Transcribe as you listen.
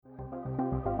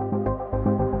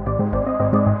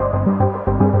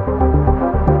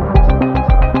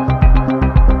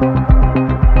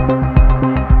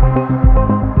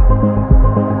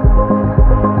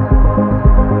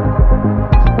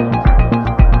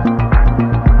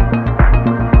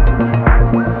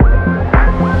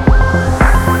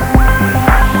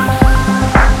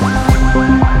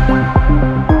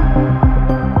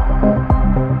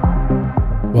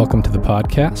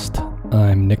podcast.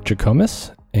 I'm Nick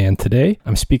Jikomis, and today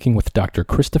I'm speaking with Dr.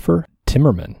 Christopher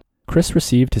Timmermann. Chris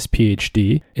received his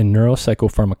PhD in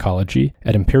neuropsychopharmacology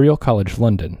at Imperial College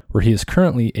London, where he is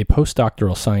currently a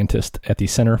postdoctoral scientist at the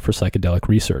Center for Psychedelic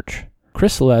Research.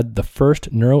 Chris led the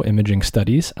first neuroimaging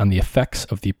studies on the effects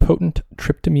of the potent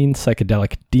tryptamine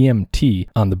psychedelic DMT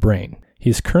on the brain. He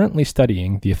is currently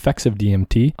studying the effects of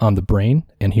DMT on the brain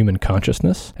and human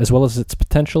consciousness, as well as its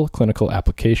potential clinical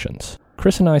applications.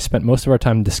 Chris and I spent most of our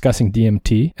time discussing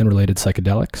DMT and related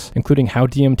psychedelics, including how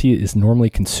DMT is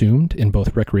normally consumed in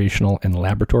both recreational and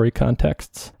laboratory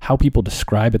contexts, how people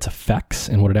describe its effects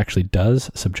and what it actually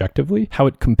does subjectively, how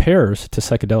it compares to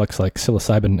psychedelics like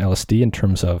psilocybin and LSD in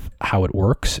terms of how it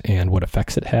works and what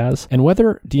effects it has, and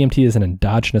whether DMT is an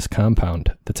endogenous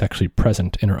compound that's actually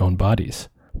present in our own bodies.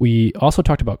 We also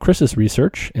talked about Chris's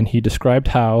research, and he described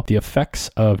how the effects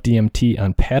of DMT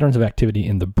on patterns of activity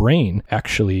in the brain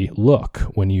actually look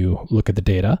when you look at the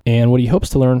data, and what he hopes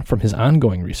to learn from his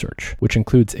ongoing research, which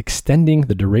includes extending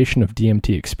the duration of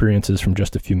DMT experiences from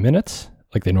just a few minutes,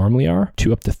 like they normally are,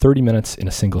 to up to 30 minutes in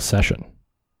a single session.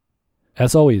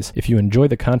 As always, if you enjoy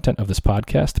the content of this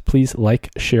podcast, please like,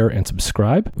 share, and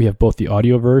subscribe. We have both the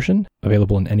audio version,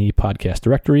 available in any podcast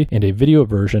directory, and a video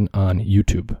version on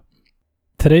YouTube.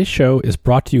 Today's show is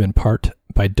brought to you in part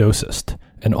by Dosist,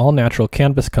 an all-natural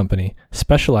cannabis company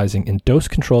specializing in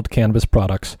dose-controlled cannabis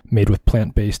products made with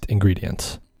plant-based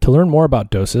ingredients. To learn more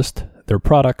about Dosist, their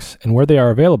products, and where they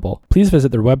are available, please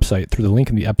visit their website through the link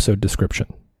in the episode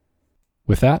description.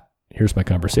 With that, here's my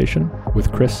conversation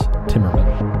with Chris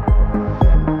Timmermann.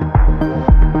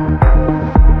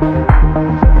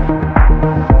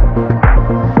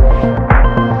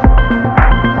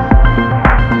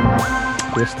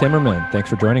 Chris Timmermann, thanks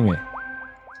for joining me.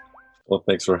 Well,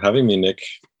 thanks for having me, Nick.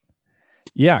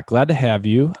 Yeah, glad to have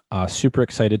you. Super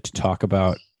excited to talk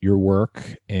about your work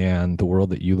and the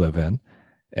world that you live in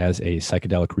as a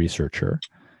psychedelic researcher.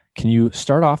 Can you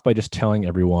start off by just telling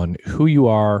everyone who you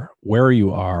are, where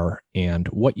you are, and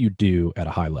what you do at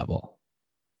a high level?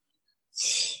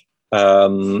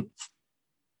 So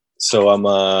I'm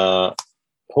a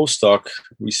postdoc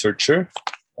researcher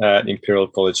at Imperial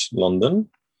College London.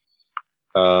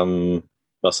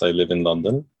 Thus, I live in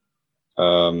London.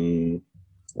 We're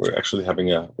actually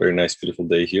having a very nice, beautiful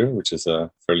day here, which is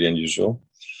fairly unusual.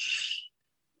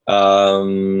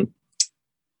 I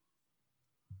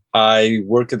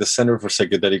work at the Center for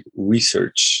Psychedelic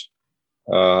Research.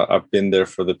 I've been there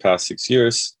for the past 6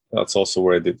 years. That's also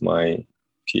where I did my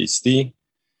PhD.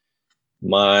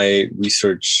 My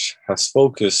research has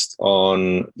focused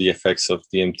on the effects of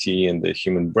DMT in the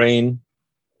human brain,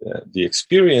 the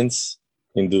experience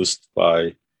induced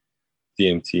by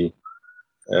DMT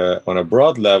on a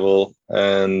broad level,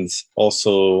 and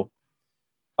also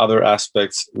other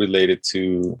aspects related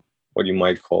to what you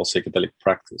might call psychedelic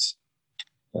practice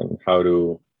and how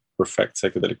to perfect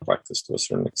psychedelic practice to a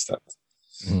certain extent.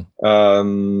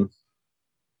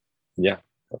 Yeah,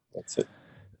 that's it.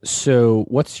 So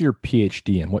what's your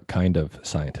PhD and what kind of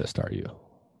scientist are you?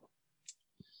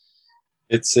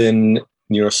 It's in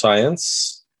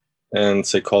neuroscience and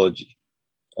psychology.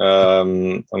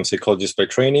 I'm a psychologist by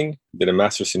training, did a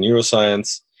master's in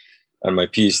neuroscience, and my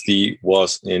PhD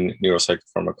was in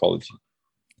neuropsychopharmacology.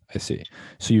 I see.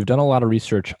 So you've done a lot of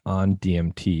research on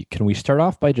DMT. Can we start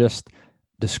off by just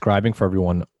describing for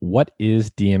everyone what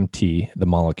is DMT, the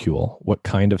molecule? What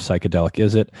kind of psychedelic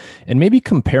is it? And maybe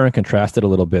compare and contrast it a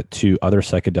little bit to other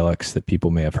psychedelics that people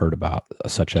may have heard about,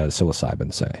 such as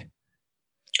psilocybin, say.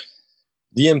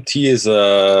 DMT is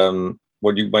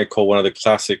what you might call one of the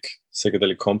classic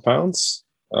psychedelic compounds.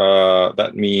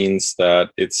 That means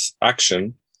that its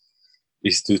action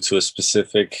is due to a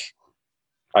specific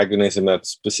agonism at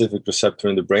specific receptor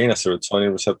in the brain, a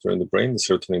serotonin receptor in the brain, the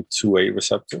serotonin 2A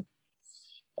receptor.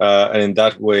 And in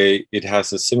that way, it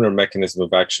has a similar mechanism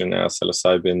of action as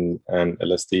psilocybin and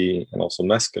LSD and also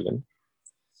mescaline.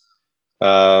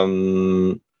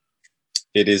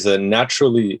 It is a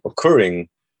naturally occurring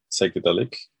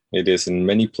psychedelic. It is in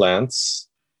many plants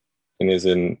and is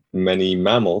in many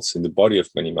mammals, in the body of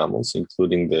many mammals,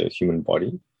 including the human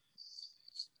body.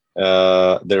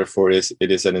 Therefore, it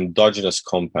is an endogenous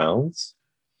compound.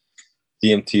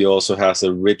 DMT also has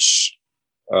a rich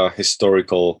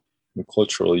historical and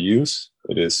cultural use.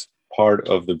 It is part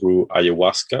of the brew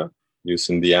ayahuasca used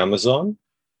in the Amazon.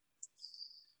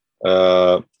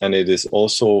 And it is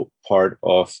also part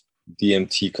of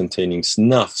DMT containing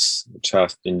snuffs, which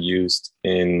have been used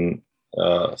in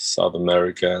South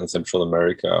America and Central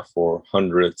America for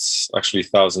hundreds, actually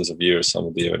thousands of years, some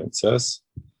of the evidence says.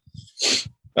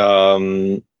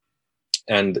 And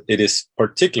it is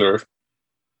particular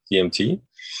DMT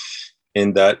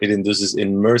in that it induces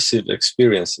immersive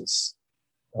experiences,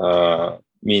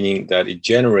 meaning that it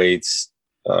generates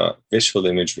visual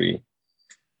imagery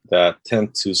that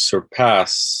tend to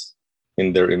surpass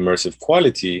in their immersive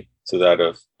quality to that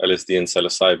of LSD and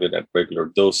psilocybin at regular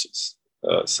doses.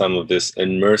 Some of these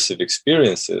immersive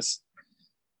experiences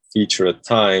feature at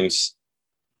times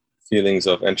feelings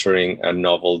of entering a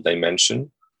novel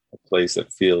dimension, a place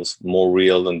that feels more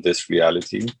real than this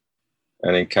reality,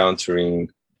 and encountering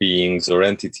beings or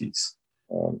entities.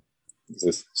 This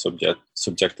is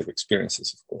subjective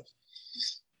experiences, of course.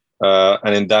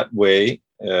 And in that way,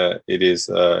 it is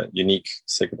a unique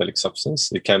psychedelic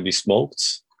substance. It can be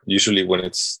smoked, usually when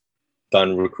it's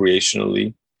done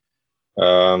recreationally,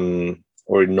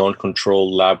 or in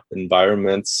non-controlled lab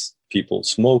environments. People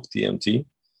smoke DMT,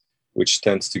 which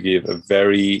tends to give a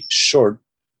very short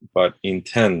but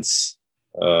intense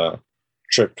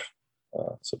trip.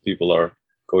 So people are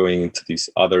going into these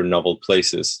other novel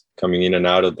places, coming in and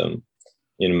out of them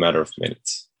in a matter of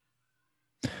minutes.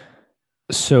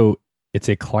 So it's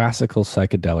a classical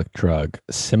psychedelic drug,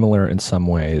 similar in some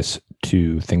ways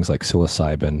to things like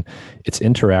psilocybin. It's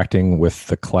interacting with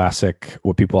the classic,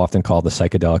 what people often call the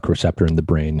psychedelic receptor in the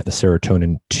brain, the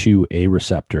serotonin 2A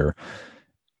receptor,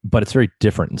 but it's very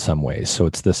different in some ways. So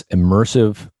it's this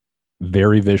immersive,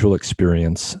 very visual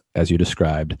experience, as you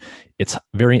described. It's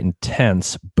very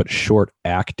intense, but short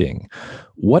acting.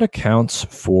 What accounts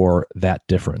for that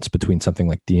difference between something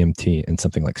like DMT and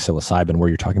something like psilocybin, where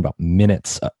you're talking about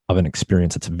minutes of an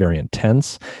experience that's very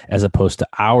intense, as opposed to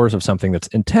hours of something that's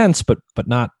intense, but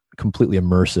not completely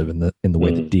immersive in the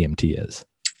way that DMT is?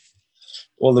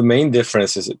 Well, the main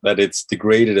difference is that it's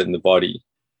degraded in the body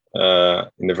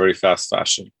in a very fast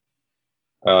fashion.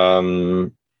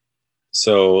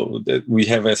 So we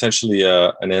have essentially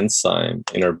an enzyme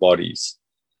in our bodies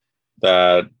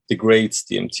that degrades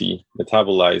DMT,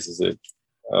 metabolizes it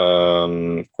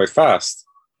quite fast.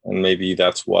 And maybe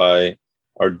that's why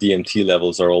our DMT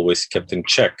levels are always kept in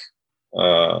check,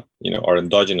 our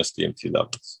endogenous DMT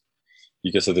levels,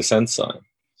 because of this enzyme.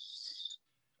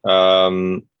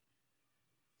 That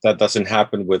doesn't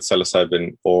happen with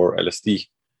psilocybin or LSD.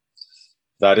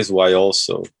 That is why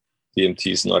also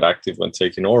DMT is not active when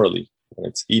taken orally, when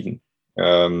it's eaten.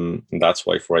 And that's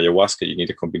why for ayahuasca, you need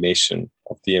a combination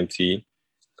of DMT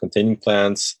containing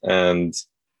plants and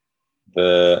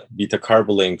the beta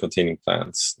carbolane containing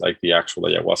plants, like the actual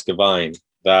ayahuasca vine,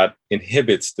 that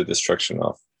inhibits the destruction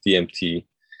of DMT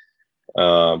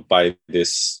by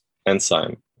this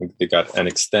enzyme in the gut and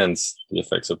extends the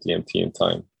effects of DMT in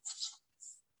time.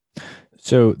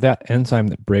 So that enzyme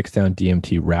that breaks down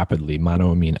DMT rapidly,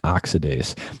 monoamine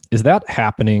oxidase, is that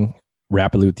happening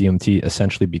rapidly with DMT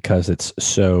essentially because it's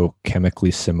so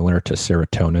chemically similar to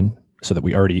serotonin, so that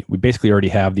we basically already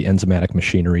have the enzymatic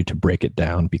machinery to break it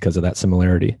down because of that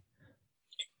similarity?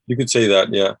 You could say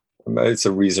that, yeah. It's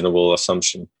a reasonable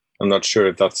assumption. I'm not sure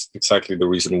if that's exactly the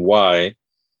reason why,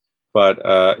 but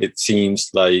it seems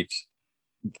like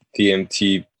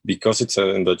DMT, because it's an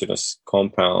endogenous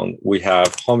compound, we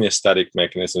have homeostatic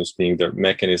mechanisms, being the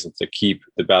mechanisms that keep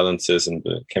the balances and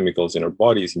the chemicals in our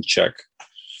bodies in check.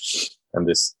 And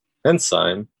this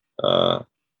enzyme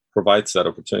provides that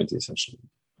opportunity, essentially,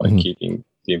 by keeping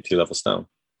DMT levels down.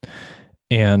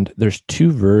 And there's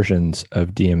two versions of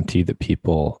DMT that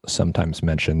people sometimes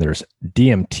mention. There's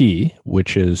DMT,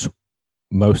 which is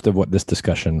most of what this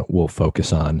discussion will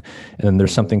focus on. And then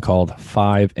there's something called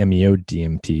 5-MeO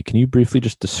DMT. Can you briefly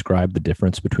just describe the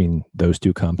difference between those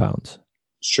two compounds?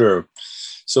 Sure.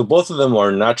 So both of them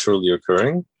are naturally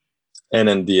occurring,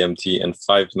 NN-DMT and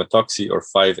 5-methoxy or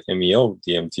 5-MeO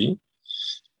DMT.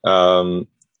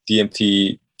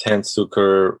 DMT tends to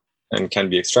occur and can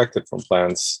be extracted from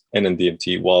plants,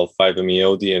 NN-DMT, while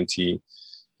 5-MeO DMT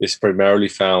is primarily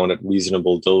found at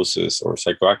reasonable doses or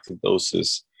psychoactive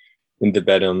doses in the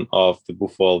venom of the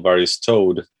Bufo alvarius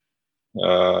toad,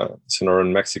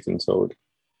 Sonoran Mexican toad.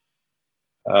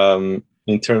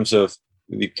 In terms of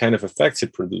the kind of effects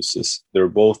it produces, they're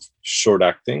both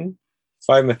short-acting.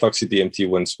 5-methoxy DMT,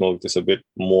 when smoked, is a bit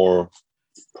more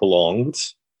prolonged,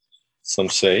 some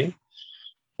say.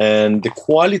 And the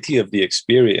quality of the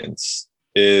experience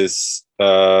is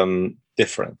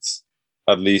different,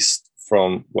 at least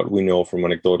from what we know from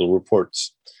anecdotal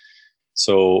reports.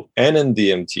 So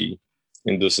NN-DMT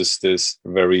induces this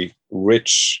very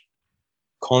rich,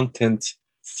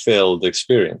 content-filled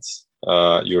experience.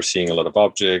 You're seeing a lot of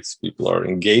objects. People are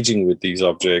engaging with these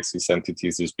objects, these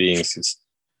entities, these beings, these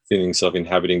feelings of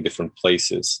inhabiting different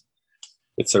places.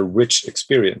 It's a rich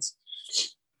experience.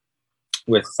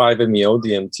 With 5-MeO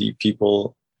DMT,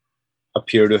 people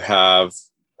appear to have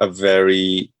a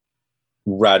very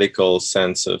radical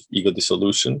sense of ego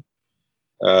dissolution,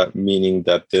 meaning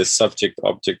that the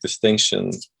subject-object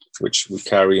distinction, which we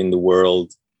carry in the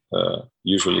world,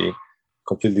 usually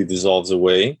completely dissolves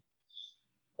away.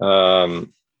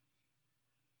 And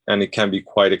it can be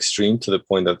quite extreme, to the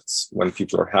point that when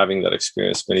people are having that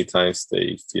experience, many times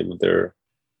they feel that they're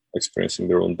experiencing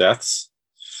their own deaths.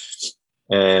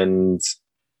 And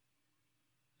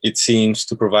it seems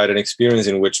to provide an experience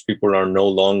in which people are no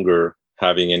longer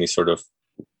having any sort of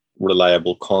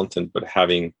reliable content, but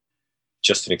having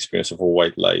just an experience of a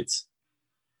white light,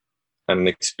 and an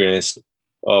experience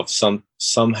of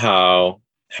somehow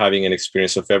having an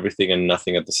experience of everything and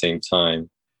nothing at the same time,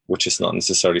 which is not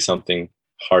necessarily something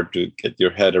hard to get your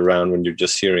head around when you're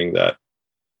just hearing that.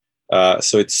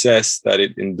 So it says that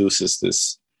it induces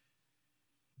this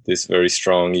very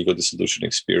strong ego dissolution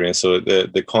experience. So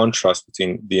the contrast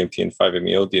between DMT and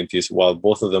 5-MeO DMT is, while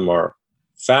both of them are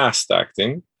fast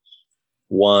acting,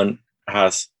 one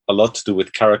has a lot to do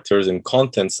with characters and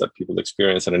contents that people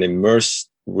experience and an immersed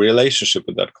relationship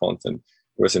with that content.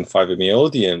 Whereas in 5-MeO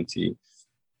DMT,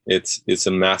 it's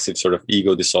a massive sort of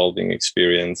ego dissolving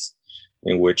experience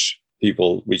in which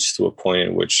people reach to a point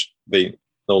in which they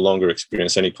no longer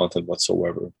experience any content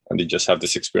whatsoever, and they just have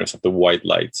this experience of the white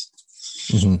light.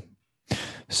 Mm-hmm.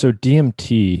 So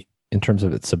DMT, in terms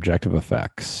of its subjective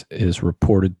effects, is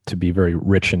reported to be very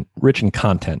rich in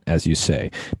content, as you say.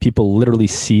 People literally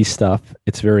see stuff.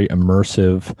 It's very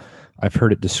immersive. I've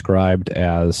heard it described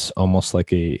as almost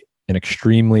like an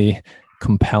extremely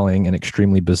compelling and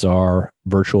extremely bizarre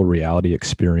virtual reality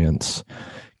experience.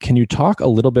 Can you talk a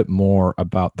little bit more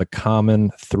about the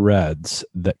common threads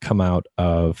that come out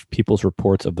of people's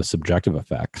reports of the subjective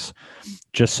effects,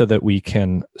 just so that we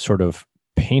can sort of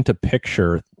paint a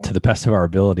picture to the best of our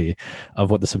ability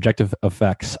of what the subjective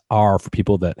effects are for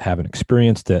people that haven't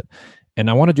experienced it?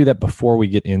 And I want to do that before we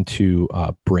get into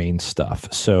brain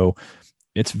stuff. So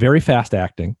it's very fast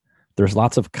acting. There's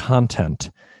lots of content.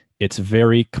 It's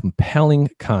very compelling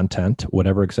content,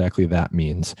 whatever exactly that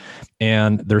means.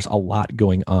 And there's a lot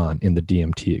going on in the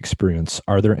DMT experience.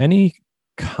 Are there any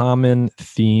common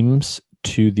themes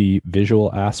to the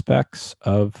visual aspects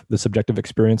of the subjective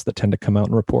experience that tend to come out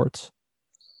in reports?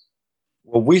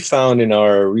 What we found in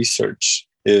our research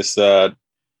is that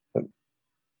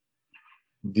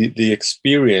the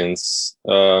experience,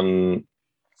 you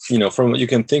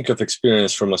can think of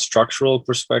experience from a structural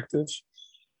perspective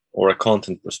or a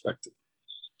content perspective.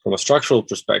 From a structural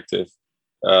perspective,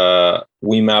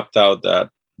 we mapped out that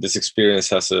this experience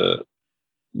has it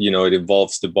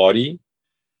involves the body,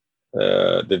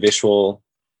 the visual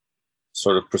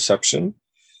sort of perception,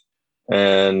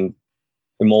 and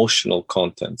emotional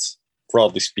contents.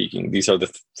 Broadly speaking, these are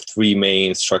the three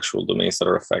main structural domains that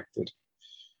are affected.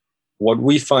 What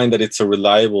we find that it's a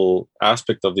reliable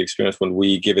aspect of the experience when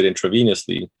we give it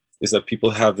intravenously is that people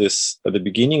have this, at the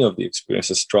beginning of the experience,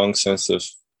 a strong sense of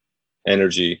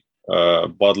energy,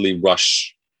 bodily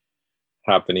rush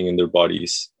happening in their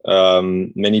bodies.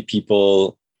 Many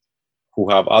people who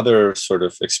have other sort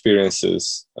of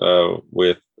experiences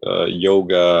with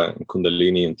yoga and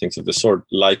Kundalini and things of the sort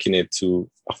liken it to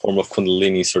a form of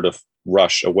Kundalini sort of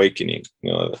rush awakening,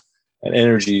 an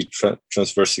energy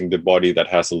transversing the body that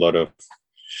has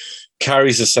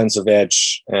carries a sense of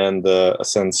edge and a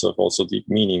sense of also deep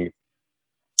meaning.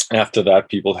 After that,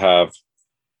 people have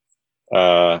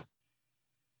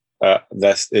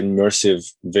less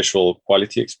immersive visual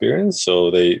quality experience.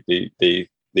 So they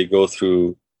go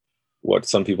through what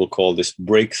some people call this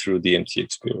breakthrough DMT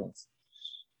experience,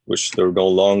 which they're no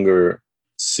longer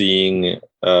seeing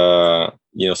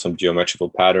some geometrical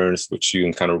patterns which you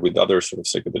encounter with other sort of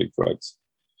psychedelic drugs,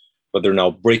 but they're now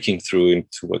breaking through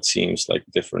into what seems like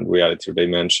different reality or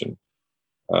dimension.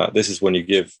 This is when you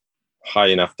give high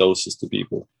enough doses to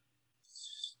people.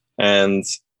 And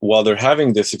while they're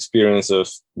having this experience of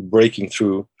breaking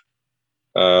through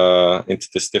into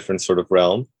this different sort of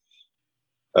realm,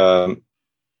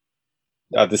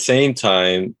 at the same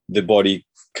time, the body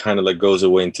kind of goes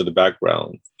away into the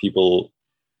background. People,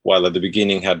 while at the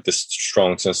beginning had this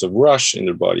strong sense of rush in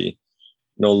their body,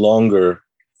 no longer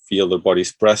feel their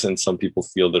body's present. Some people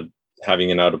feel they're having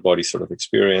an out-of-body sort of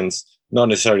experience, not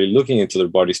necessarily looking into their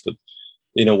bodies, but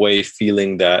in a way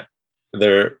feeling that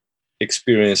their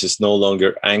experience is no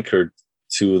longer anchored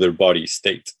to their body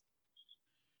state.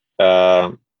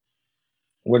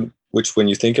 Which, when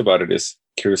you think about it, is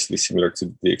curiously similar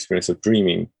to the experience of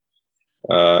dreaming.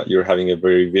 You're having a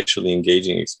very visually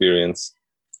engaging experience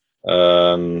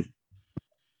that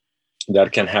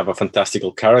can have a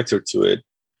fantastical character to it,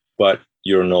 but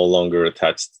you're no longer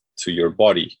attached to your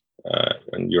body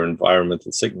and your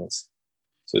environmental signals.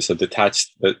 So it's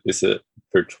a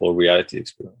virtual reality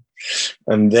experience.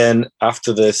 And then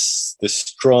after this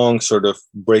strong sort of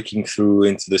breaking through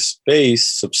into the space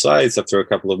subsides after a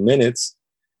couple of minutes,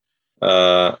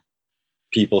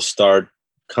 people start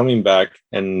coming back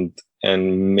and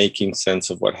making sense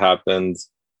of what happened,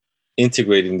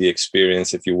 integrating the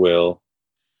experience, if you will.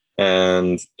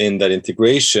 And in that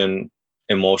integration,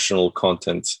 emotional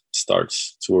content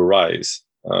starts to arise.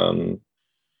 Kind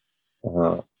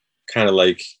of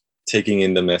like taking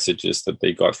in the messages that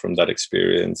they got from that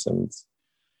experience and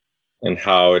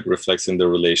how it reflects in their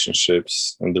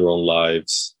relationships, in their own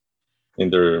lives, in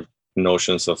their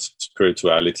notions of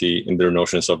spirituality, in their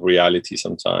notions of reality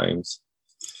sometimes,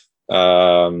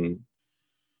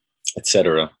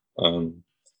 etc.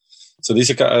 So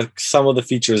these are some of the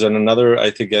features. And another,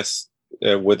 I think,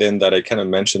 within that, I kind of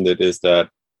mentioned it, is that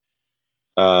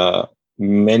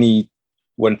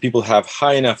when people have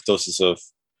high enough doses of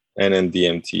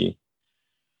NN-DMT,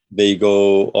 they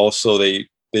go also, they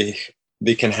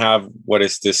can have what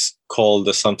is this called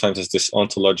sometimes as this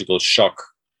ontological shock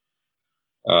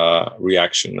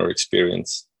reaction or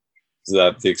experience,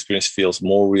 that the experience feels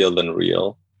more real than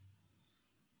real.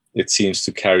 It seems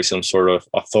to carry some sort of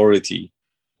authority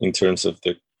in terms of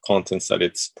the contents that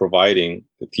it's providing,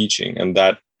 the teaching, and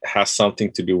that has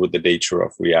something to do with the nature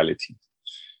of reality.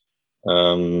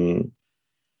 And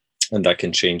that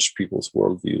can change people's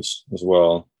worldviews as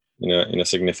well in a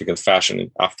significant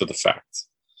fashion after the fact.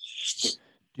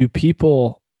 Do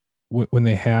people, when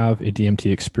they have a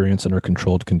DMT experience under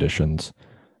controlled conditions,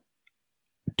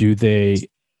 do they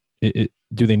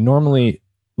normally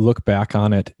look back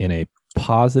on it in a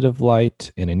positive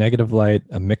light, in a negative light,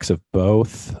 a mix of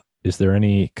both? Is there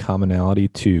any commonality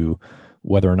to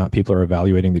whether or not people are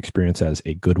evaluating the experience as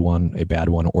a good one, a bad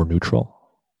one, or neutral?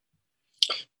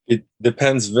 It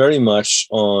depends very much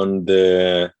on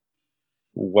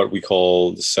what we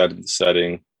call the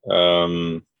setting,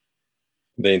 the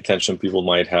intention people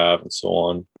might have, and so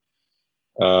on.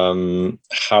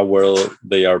 How well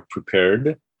they are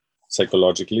prepared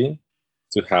psychologically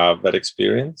to have that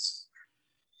experience.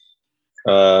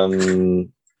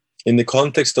 In the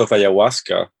context of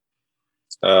ayahuasca,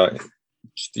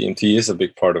 DMT is a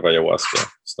big part of ayahuasca.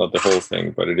 It's not the whole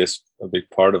thing, but it is a big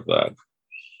part of that.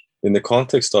 In the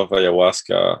context of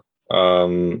ayahuasca,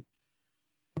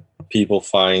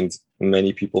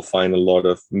 many people find a lot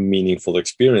of meaningful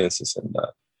experiences in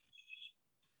that.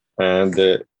 And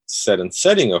the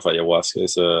setting of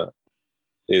ayahuasca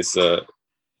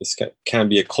can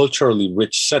be a culturally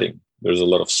rich setting. There's a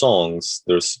lot of songs,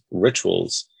 there's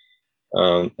rituals,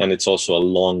 and it's also a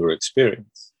longer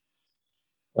experience.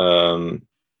 And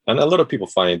a lot of people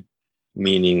find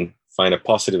a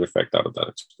positive effect out of that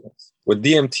experience. With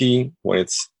DMT, when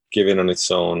it's given on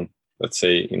its own, let's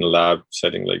say in a lab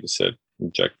setting, like you said,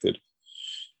 injected,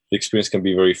 the experience can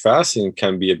be very fast and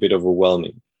can be a bit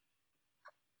overwhelming.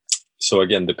 So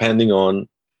again, depending on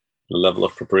the level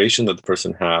of preparation that the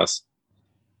person has,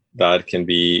 that can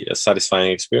be a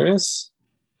satisfying experience.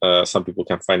 Some people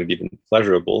can find it even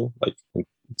pleasurable, like in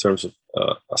terms of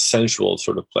a sensual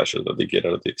sort of pleasure that they get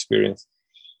out of the experience.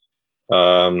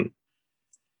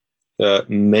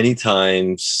 Many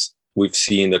times we've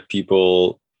seen that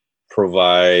people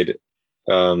provide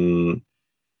a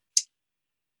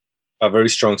very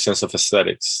strong sense of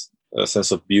aesthetics, a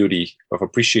sense of beauty, of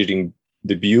appreciating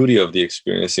the beauty of the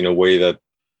experience in a way that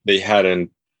they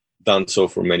hadn't done so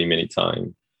for many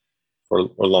times, for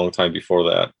a long time before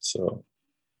that. So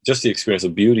just the experience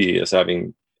of beauty as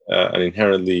having an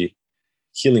inherently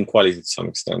healing quality to some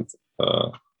extent.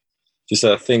 Just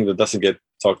a thing that doesn't get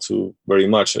talked to very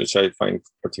much, which I find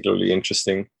particularly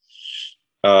interesting.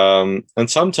 And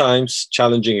sometimes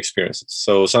challenging experiences.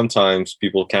 So sometimes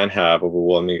people can have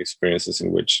overwhelming experiences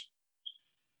in which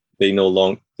they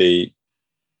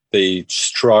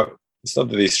struggle. It's not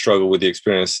that they struggle with the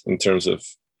experience in terms of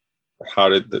how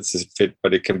does it fit,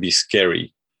 but it can be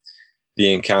scary.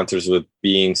 The encounters with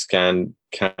beings can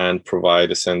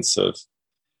provide a sense of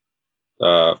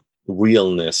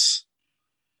realness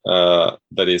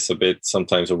that is a bit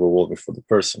sometimes overwhelming for the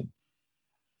person.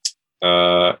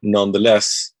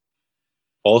 Nonetheless,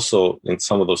 also in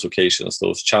some of those occasions,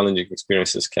 those challenging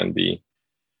experiences can be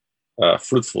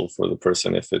fruitful for the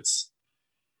person if it's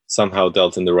somehow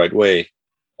dealt in the right way.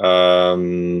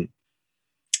 But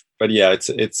yeah,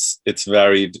 it's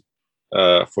varied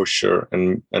for sure,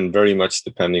 and very much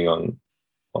depending on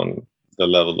the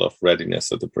level of readiness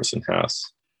that the person has.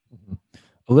 Mm-hmm.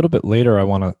 A little bit later, I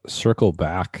want to circle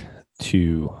back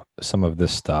to some of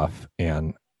this stuff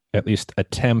and at least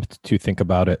attempt to think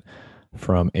about it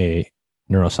from a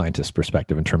neuroscientist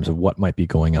perspective in terms of what might be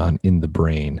going on in the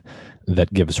brain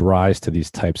that gives rise to these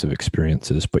types of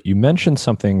experiences. But you mentioned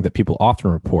something that people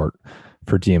often report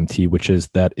for DMT, which is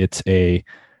that it's a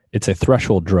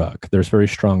threshold drug. There's very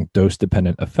strong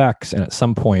dose-dependent effects, and at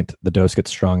some point, the dose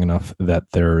gets strong enough that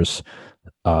there's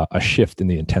a shift in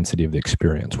the intensity of the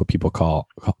experience, what people call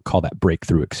that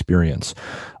breakthrough experience.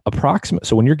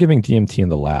 So when you're giving DMT in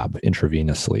the lab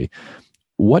intravenously,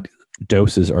 what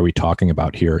doses are we talking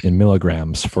about here in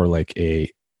milligrams for like a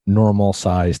normal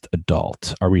sized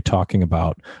adult? Are we talking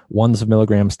about ones of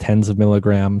milligrams, tens of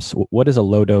milligrams? What is a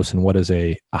low dose and what is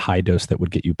a high dose that would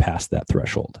get you past that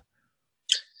threshold?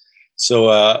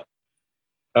 So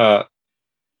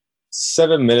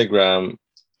 7 milligram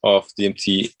of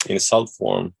DMT in salt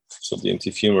form, so DMT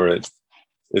fumarate,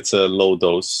 it's a low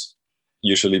dose,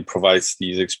 usually provides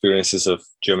these experiences of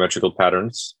geometrical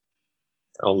patterns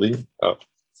only.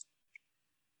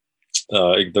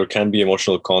 There can be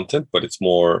emotional content, but it's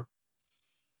more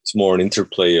an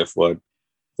interplay of what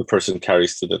the person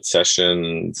carries to that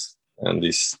session and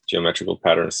these geometrical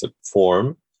patterns that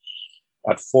form.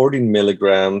 At 14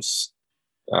 milligrams,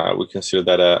 we consider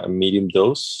that a medium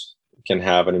dose. It can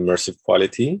have an immersive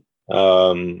quality.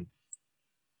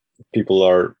 People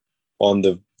are on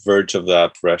the verge of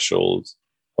that threshold,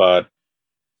 but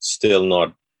still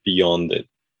not beyond it,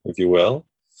 if you will.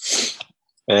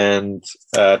 And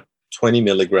at 20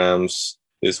 milligrams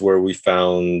is where we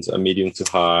found a medium to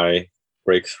high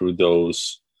breakthrough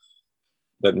dose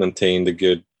that maintained a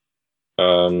good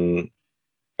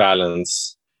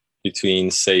balance between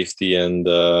safety and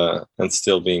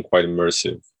still being quite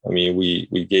immersive. I mean,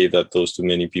 we gave that dose to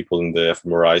many people in the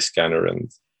fMRI scanner,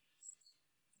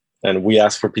 and we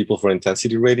asked for people for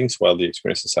intensity ratings while the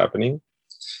experience is happening.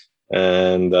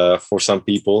 And for some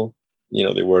people,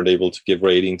 they weren't able to give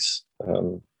ratings.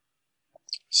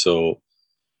 So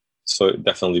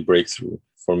definitely breakthrough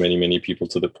for many, many people,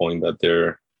 to the point that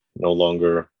they're no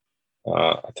longer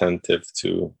attentive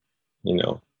to,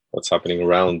 what's happening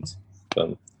around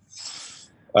them.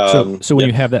 So when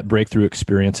you have that breakthrough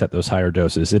experience at those higher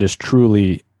doses, it is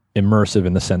truly immersive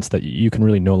in the sense that you can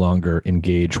really no longer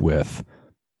engage with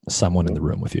someone in the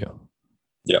room with you.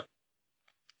 Yeah.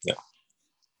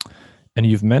 And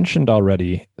you've mentioned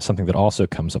already something that also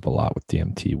comes up a lot with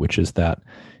DMT, which is that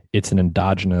it's an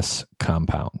endogenous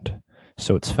compound.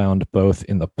 So it's found both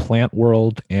in the plant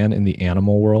world and in the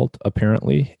animal world,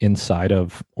 apparently, inside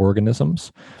of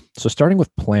organisms. So starting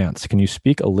with plants, can you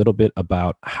speak a little bit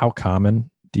about how common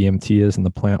DMT is in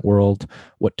the plant world?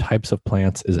 What types of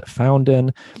plants is it found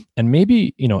in? And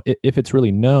maybe, if it's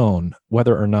really known,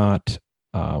 whether or not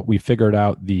we figured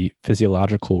out the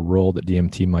physiological role that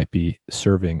DMT might be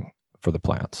serving for the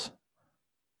plants.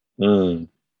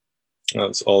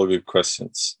 That's all good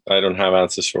questions. I don't have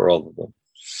answers for all of them.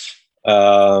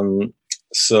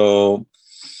 So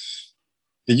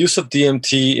the use of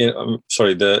DMT,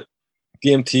 the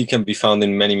DMT can be found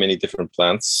in many, many different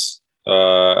plants.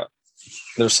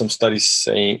 There's some studies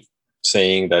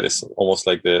saying that it's almost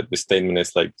like the statement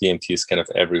is like DMT is kind of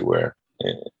everywhere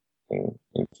in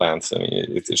plants. I mean,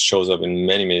 it shows up in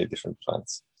many, many different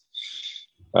plants.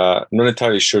 Not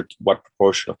entirely sure what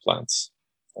proportion of plants,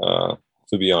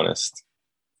 to be honest.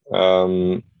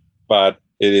 But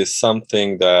it is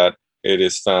something that it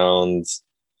is found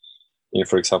in,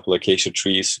 for example, acacia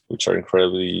trees, which are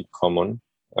incredibly common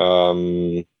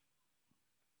in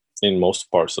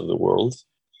most parts of the world.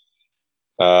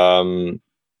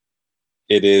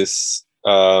 It is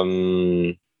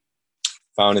found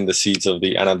in the seeds of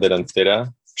the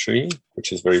Anaderantera tree,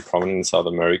 which is very prominent in South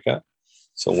America.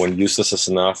 So when used as a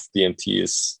snuff, DMT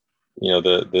is,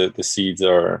 the seeds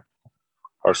are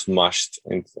smashed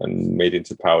and made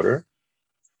into powder.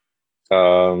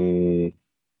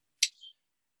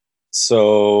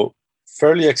 So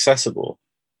fairly accessible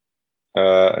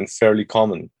and fairly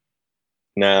common.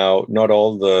 Now, not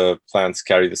all the plants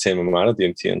carry the same amount of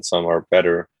DMT, and some are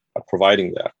better at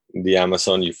providing that. In the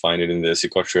Amazon, you find it in the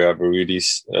Psychotria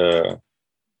viridis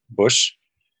bush.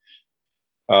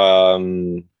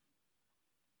 And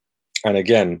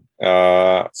again,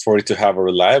 for it to have a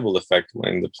reliable effect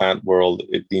in the plant world,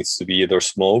 it needs to be either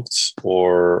smoked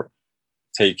or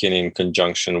taken in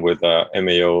conjunction with a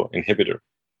MAO inhibitor,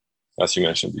 as you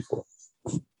mentioned before,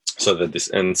 so that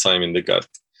this enzyme in the gut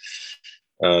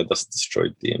doesn't destroy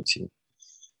DMT.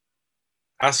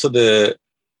 As for the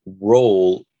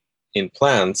role in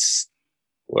plants,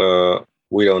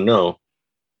 we don't know.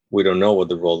 We don't know what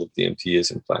the role of DMT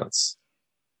is in plants.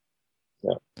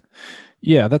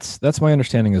 Yeah, that's my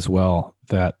understanding as well,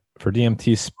 that for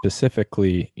DMT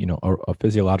specifically, a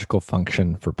physiological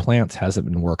function for plants hasn't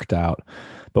been worked out.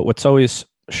 But what's always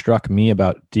struck me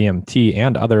about DMT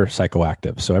and other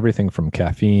psychoactives, so everything from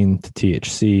caffeine to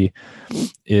THC,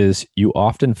 is you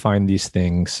often find these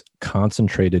things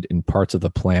concentrated in parts of the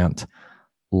plant,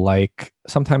 like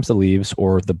sometimes the leaves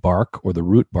or the bark or the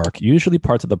root bark, usually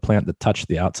parts of the plant that touch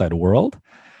the outside world.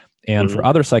 And for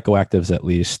other psychoactives, at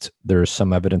least, there's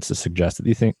some evidence to suggest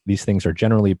that these things are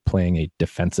generally playing a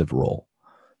defensive role.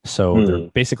 So they're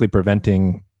basically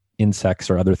preventing insects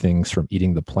or other things from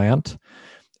eating the plant.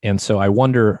 And so I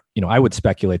wonder, I would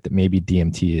speculate that maybe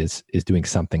DMT is doing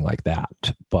something like that,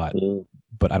 but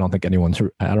I don't think I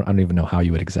don't even know how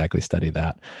you would exactly study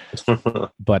that.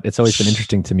 But it's always been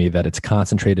interesting to me that it's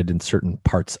concentrated in certain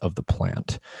parts of the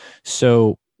plant.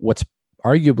 So what's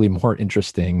arguably more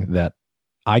interesting that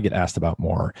I get asked about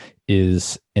more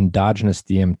is endogenous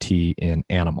DMT in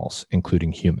animals,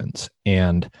 including humans.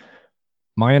 And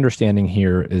my understanding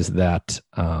here is that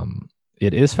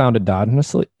it is found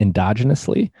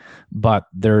endogenously, but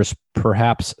there's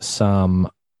perhaps some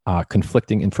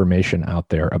conflicting information out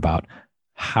there about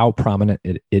how prominent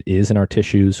it is in our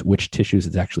tissues, which tissues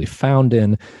it's actually found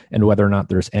in, and whether or not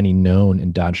there's any known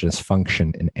endogenous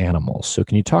function in animals. So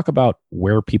can you talk about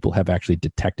where people have actually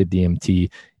detected DMT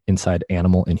inside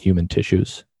animal and human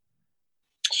tissues?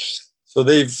 So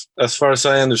as far as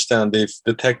I understand, they've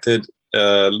detected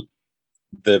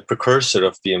the precursor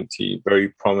of DMT very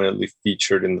prominently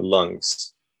featured in the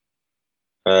lungs.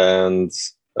 And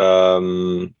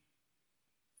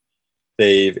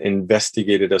they've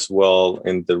investigated as well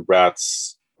in the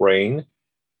rat's brain,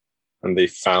 and they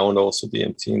found also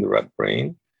DMT in the rat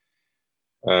brain.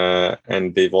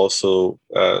 And they've also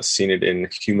seen it in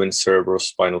human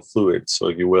cerebrospinal fluid, so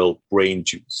if you will, brain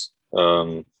juice.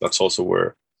 That's also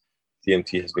where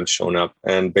DMT has been shown up.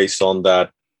 And based on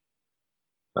that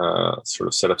sort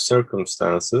of set of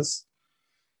circumstances,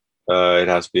 it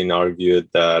has been argued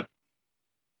that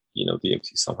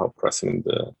DMT is somehow present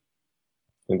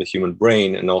in the human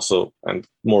brain, and also, and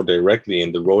more directly,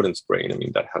 in the rodent's brain. I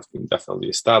mean, that has been definitely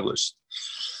established.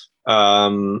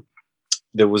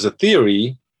 There was a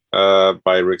theory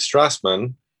by Rick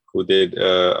Strassman, who did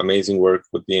amazing work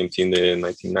with DMT in the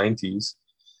 1990s,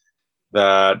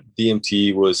 that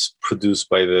DMT was produced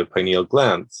by the pineal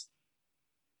gland.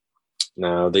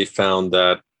 Now, they found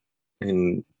that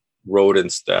in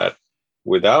rodents that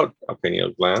without a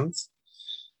pineal gland,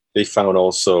 they found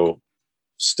also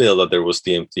still that there was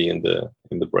DMT in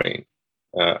the brain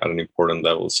at an important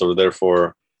level. So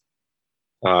therefore,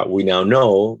 we now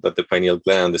know that the pineal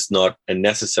gland is not a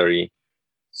necessary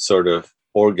sort of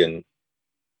organ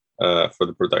for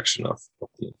the production of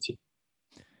DMT.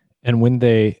 And when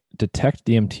they detect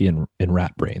DMT in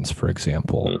rat brains, for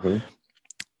example,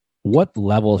 what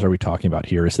levels are we talking about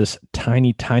here? Is this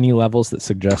tiny, tiny levels that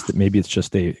suggest that maybe it's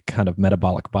just a kind of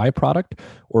metabolic byproduct?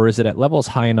 Or is it at levels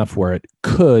high enough where it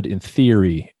could, in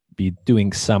theory, be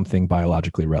doing something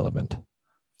biologically relevant?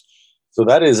 So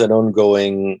that is an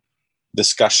ongoing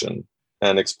discussion,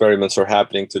 and experiments are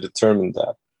happening to determine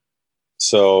that.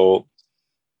 So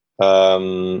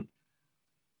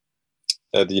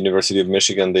at the University of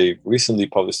Michigan, they recently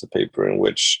published a paper in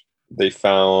which they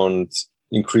found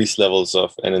increased levels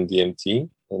of NN-DMT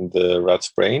in the rat's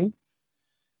brain.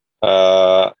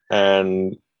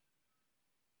 And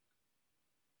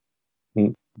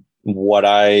what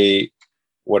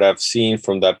I've seen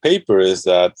from that paper is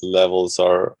that the levels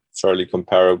are fairly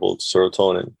comparable to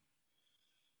serotonin,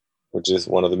 which is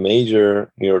one of the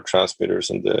major neurotransmitters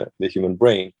in the human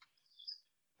brain.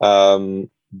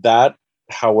 That,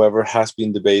 however, has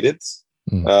been debated.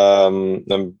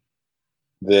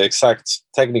 The exact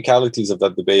technicalities of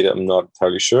that debate, I'm not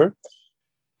entirely sure.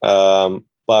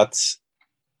 But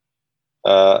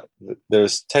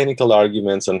there's technical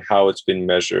arguments on how it's been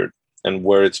measured and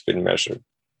where it's been measured,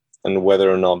 and whether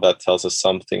or not that tells us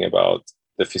something about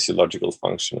the physiological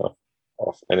function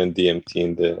of NN-DMT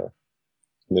in the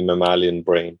mammalian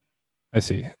brain. I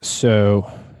see.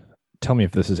 So tell me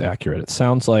if this is accurate. It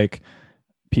sounds like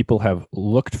people have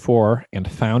looked for and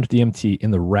found DMT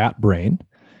in the rat brain.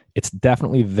 It's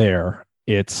definitely there.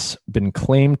 It's been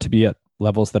claimed to be at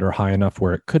levels that are high enough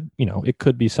where it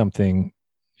could be something,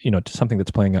 something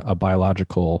that's playing a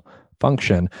biological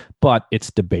function, but it's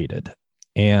debated.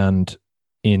 And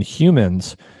in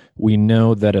humans, we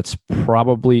know that it's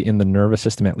probably in the nervous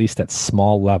system, at least at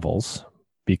small levels,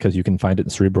 because you can find it in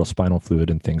cerebrospinal fluid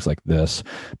and things like this,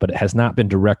 but it has not been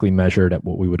directly measured at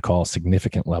what we would call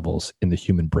significant levels in the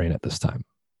human brain at this time.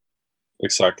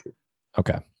 Exactly.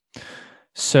 Okay.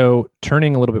 So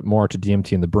turning a little bit more to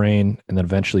DMT in the brain, and then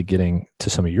eventually getting to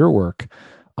some of your work,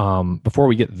 Before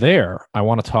we get there, I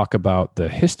want to talk about the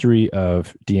history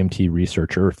of DMT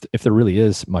research, or if there really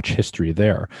is much history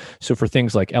there. So for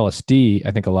things like LSD,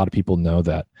 I think a lot of people know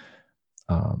that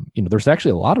there's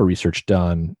actually a lot of research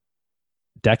done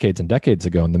decades and decades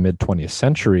ago in the mid 20th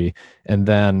century, and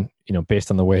then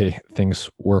based on the way things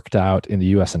worked out in the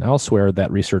US and elsewhere,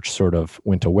 that research sort of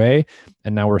went away,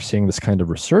 and now we're seeing this kind of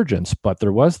resurgence. But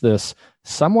there was this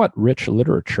somewhat rich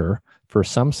literature for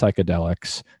some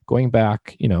psychedelics going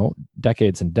back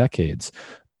decades and decades.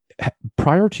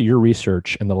 Prior to your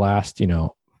research in the last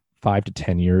 5 to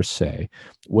 10 years, say,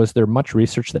 was there much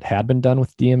research that had been done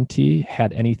with DMT?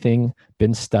 Had anything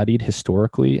been studied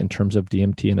historically in terms of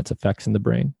DMT and its effects in the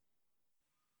brain?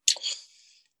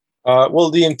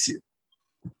 Well, DMT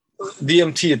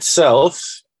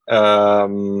itself,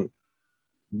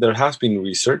 there has been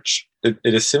research. It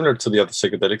is similar to the other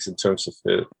psychedelics in terms of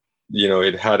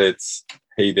it had its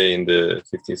heyday in the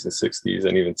 50s and 60s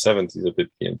and even 70s a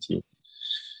bit, DMT.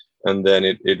 And then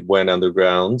it went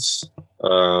underground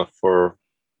for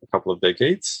a couple of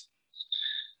decades.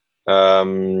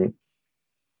 I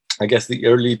guess the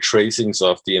early tracings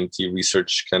of DMT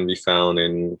research can be found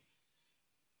in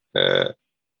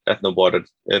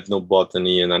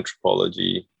ethnobotany and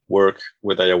anthropology work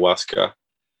with ayahuasca.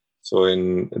 So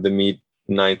in the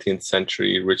mid-19th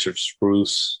century, Richard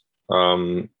Spruce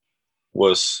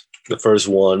was the first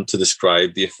one to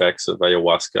describe the effects of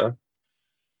ayahuasca.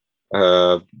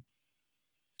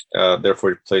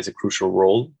 Therefore, it plays a crucial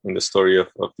role in the story of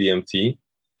DMT.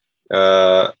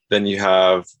 Then you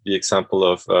have the example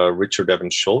of Richard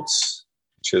Evans Schultz,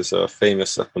 which is a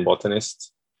famous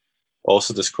ethnobotanist,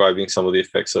 also describing some of the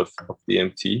effects of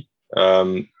DMT.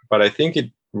 But I think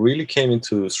it really came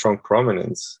into strong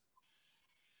prominence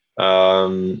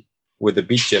with the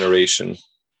Beat Generation.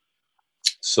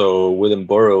 So William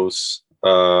Burroughs,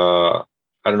 I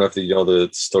don't know if you know the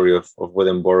story of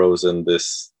William Burroughs and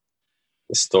this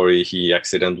story. He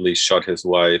accidentally shot his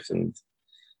wife, and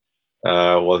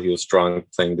while he was drunk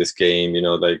playing this game,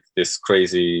 like this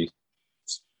crazy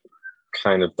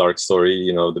kind of dark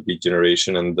story, the Beat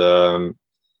Generation,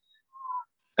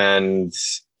 and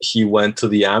he went to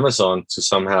the Amazon to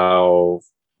somehow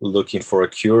looking for a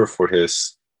cure for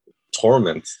his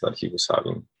torment that he was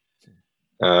having.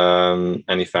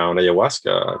 And he found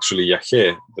ayahuasca, actually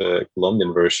yaje, the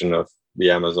Colombian version of the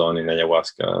Amazon in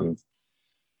ayahuasca.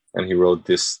 And he wrote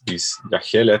these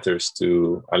yaje letters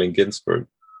to Allen Ginsberg.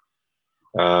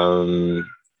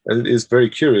 It is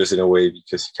very curious in a way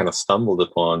because he kind of stumbled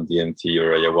upon DMT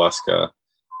or ayahuasca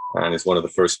and is one of the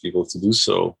first people to do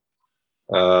so.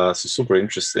 So super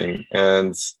interesting.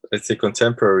 And I'd say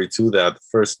contemporary to that, the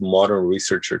first modern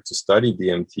researcher to study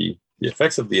DMT, the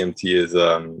effects of DMT is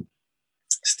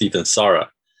Stephen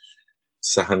Sara.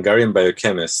 He's a Hungarian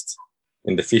biochemist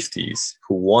in the 50s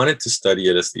who wanted to study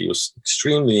LSD. He was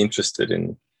extremely interested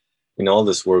in all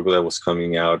this work that was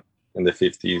coming out in the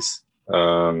 50s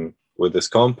with this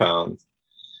compound.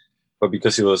 But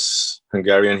because he was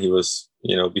Hungarian, he was,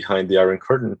 behind the Iron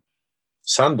Curtain.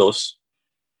 Sandoz,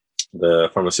 the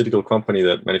pharmaceutical company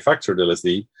that manufactured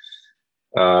LSD,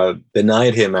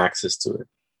 denied him access to it.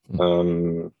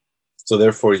 So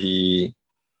therefore, he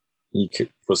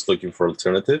was looking for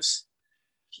alternatives.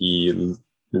 He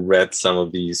read some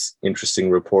of these interesting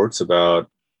reports about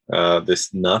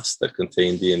this nuts that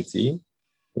contain DMT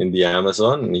in the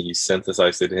Amazon, and he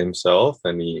synthesized it himself,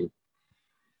 and he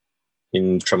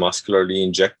intramuscularly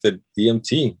injected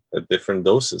DMT at different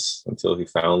doses until he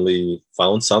finally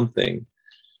found something.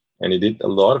 And he did a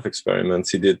lot of experiments.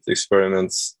 He did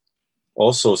experiments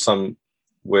also some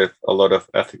with a lot of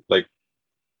ethically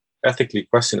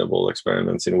questionable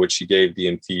experiments in which he gave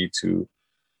DMT to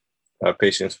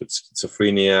patients with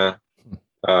schizophrenia.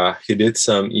 He did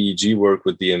some EEG work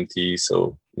with DMT,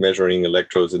 so measuring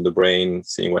electrodes in the brain,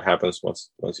 seeing what happens once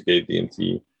you gave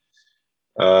DMT.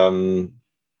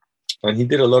 And he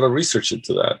did a lot of research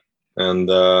into that. And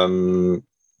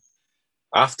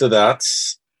after that,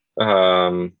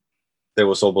 there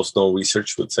was almost no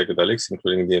research with psychedelics,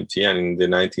 including DMT. And in the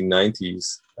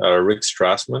 1990s, Rick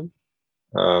Strassman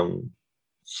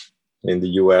in the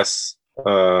US,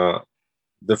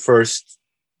 the first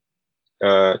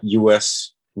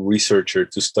US researcher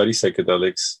to study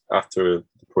psychedelics after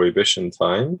the Prohibition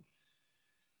time,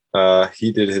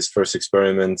 he did his first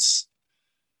experiments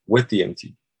with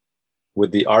DMT,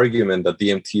 with the argument that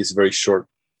DMT is very short.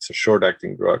 It's a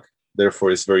short-acting drug,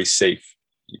 therefore it's very safe.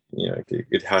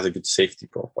 It has a good safety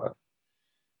profile.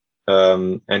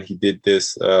 And he did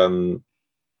this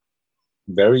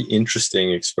very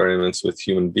interesting experiments with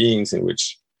human beings in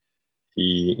which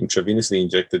he intravenously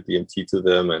injected DMT to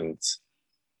them and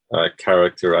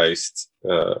characterized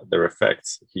their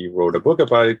effects. He wrote a book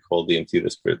about it called DMT, the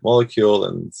Spirit Molecule,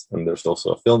 and there's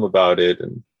also a film about it,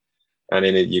 and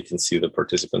in it you can see the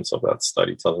participants of that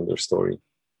study telling their story.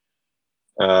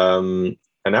 And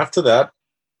after that,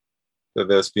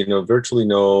 there's been virtually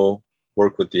no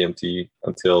work with DMT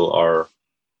until our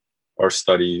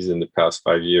studies in the past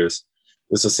 5 years.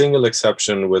 There's a single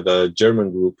exception with a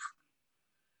German group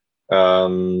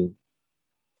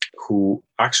who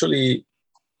actually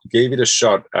gave it a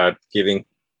shot at giving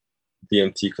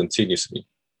DMT continuously,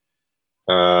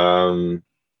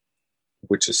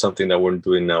 which is something that we're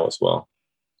doing now as well.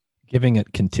 Giving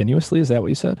it continuously, is that what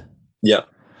you said? Yeah.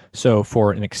 So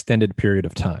for an extended period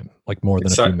of time, like more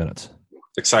than a few minutes.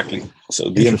 Exactly.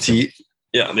 So DMT,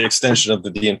 the extension of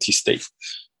the DMT state.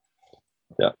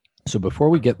 Yeah. So before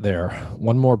we get there,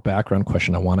 one more background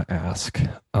question I want to ask,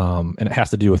 and it has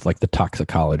to do with like the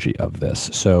toxicology of this.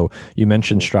 So you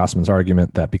mentioned Strassman's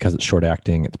argument that because it's short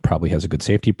acting, it probably has a good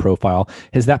safety profile.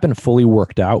 Has that been fully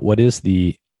worked out? What is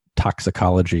the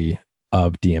toxicology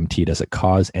of DMT? Does it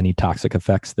cause any toxic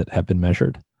effects that have been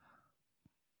measured?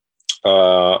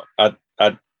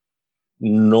 At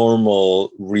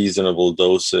normal, reasonable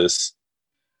doses,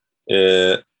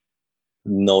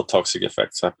 no toxic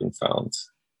effects have been found.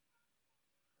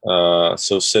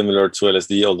 So similar to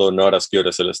LSD, although not as good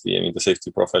as LSD. I mean, the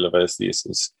safety profile of LSD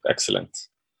is excellent.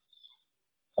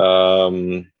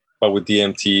 But with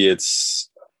DMT,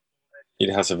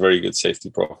 it has a very good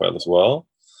safety profile as well,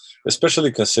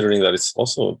 especially considering that it's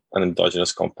also an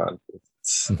endogenous compound.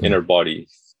 It's in our body.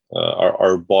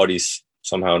 Our bodies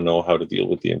somehow know how to deal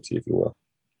with DMT, if you will.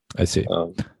 I see.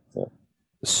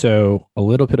 So a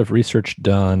little bit of research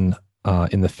done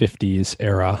in the 50s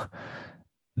era.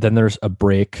 Then there's a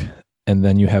break, and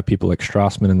then you have people like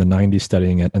Strassman in the 90s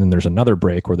studying it, and then there's another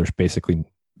break where there's basically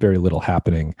very little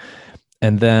happening.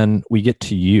 And then we get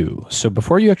to you. So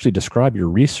before you actually describe your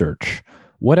research,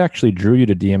 what actually drew you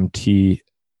to DMT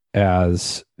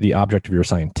as the object of your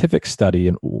scientific study,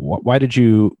 and why did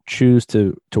you choose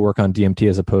to work on DMT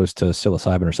as opposed to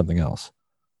psilocybin or something else?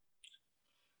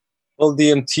 Well,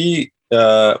 DMT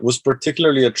was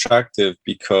particularly attractive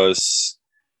because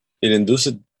it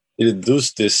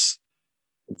induced this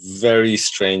very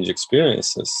strange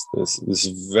experiences, this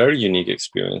very unique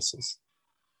experiences.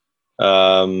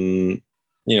 What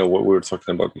we were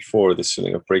talking about before, this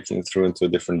feeling of breaking through into a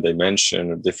different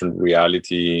dimension, a different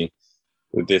reality,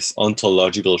 with this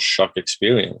ontological shock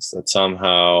experience that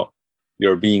somehow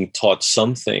you're being taught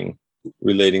something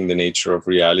relating the nature of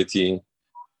reality.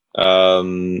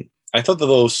 I thought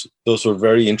that those were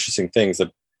very interesting things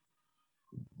that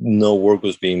no work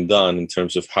was being done in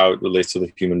terms of how it relates to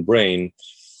the human brain.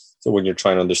 So when you're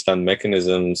trying to understand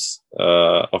mechanisms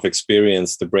of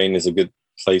experience, the brain is a good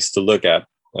place to look at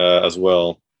as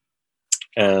well.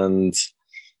 And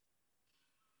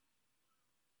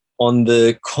on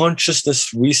the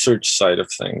consciousness research side of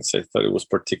things, I thought it was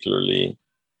particularly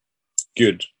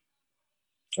good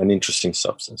and interesting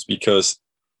substance because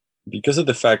of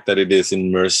the fact that it is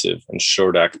immersive and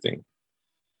short acting.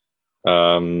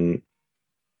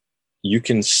 You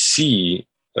can see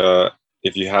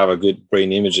if you have a good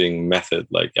brain imaging method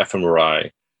like fMRI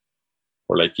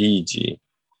or like EEG,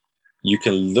 you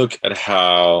can look at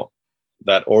how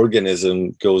that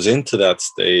organism goes into that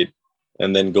state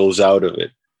and then goes out of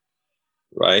it,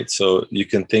 right? So you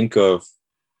can think of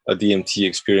a DMT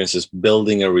experience as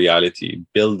building a reality,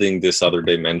 building this other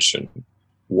dimension.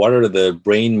 What are the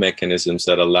brain mechanisms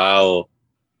that allow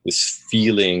this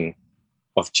feeling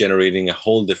of generating a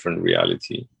whole different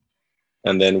reality?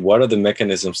 And then what are the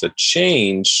mechanisms that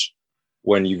change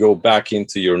when you go back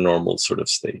into your normal sort of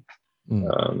state?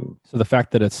 So the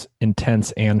fact that it's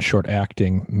intense and short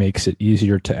acting makes it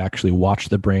easier to actually watch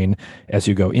the brain as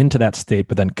you go into that state,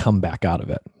 but then come back out of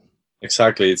it.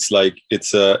 Exactly. It's like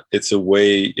it's a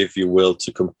way, if you will,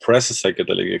 to compress a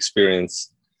psychedelic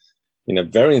experience in a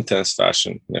very intense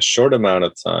fashion in a short amount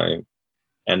of time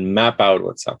and map out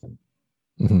what's happening.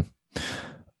 Mm-hmm.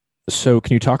 So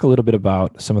can you talk a little bit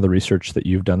about some of the research that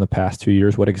you've done the past 2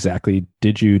 years? What exactly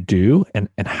did you do and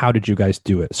how did you guys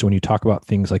do it? So when you talk about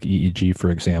things like EEG, for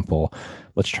example,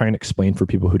 let's try and explain for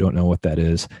people who don't know what that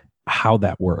is, how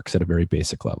that works at a very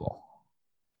basic level.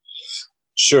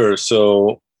 Sure.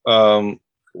 So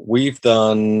we're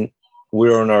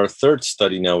on our third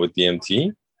study now with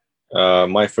DMT.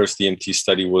 My first DMT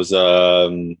study was,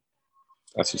 as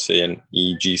you say, an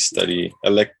EEG study.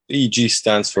 EEG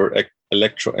stands for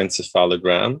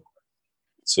electroencephalogram.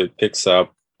 So it picks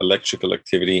up electrical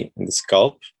activity in the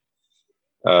scalp.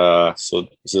 So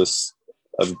just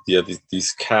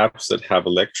these caps that have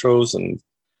electrodes, and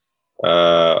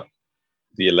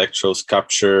the electrodes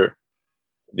capture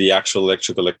the actual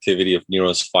electrical activity of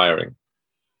neurons firing,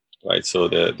 right? So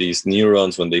these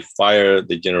neurons, when they fire,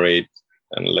 they generate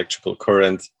an electrical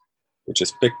current, which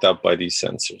is picked up by these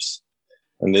sensors.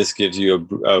 And this gives you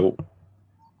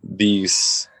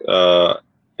these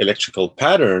electrical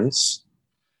patterns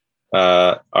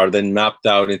are then mapped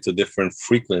out into different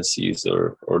frequencies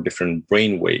or different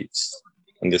brain waves.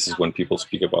 And this is when people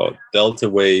speak about delta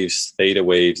waves, theta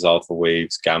waves, alpha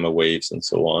waves, gamma waves, and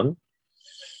so on.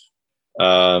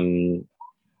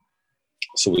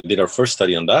 So we did our first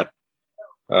study on that.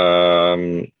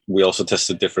 We also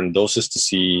tested different doses to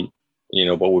see,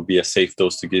 what would be a safe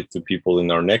dose to give to people in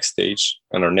our next stage.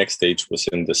 And our next stage was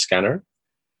in the scanner.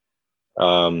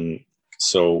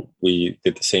 So we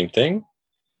did the same thing.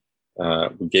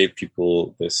 We gave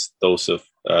people this dose of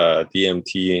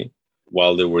DMT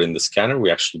while they were in the scanner.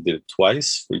 We actually did it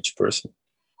twice for each person.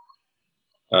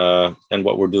 And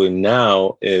what we're doing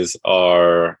now is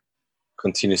our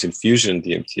continuous infusion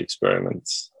DMT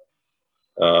experiments,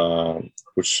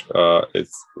 which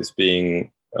is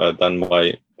being done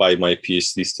by my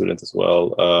PhD student as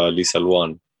well, Lisa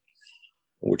Luan,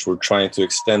 which we're trying to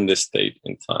extend this state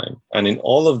in time. And in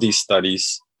all of these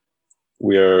studies,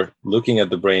 we are looking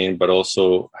at the brain, but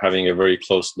also having a very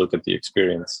close look at the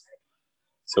experience.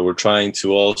 So we're trying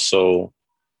to also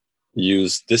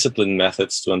use discipline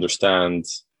methods to understand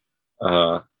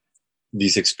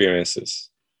these experiences.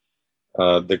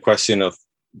 The question of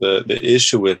the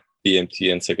issue with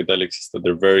DMT and psychedelics is that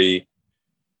they're very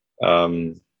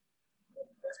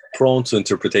prone to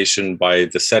interpretation by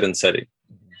the set and setting.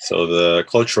 So the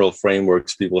cultural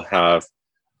frameworks people have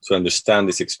to understand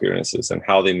these experiences and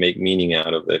how they make meaning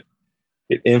out of it,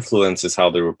 it influences how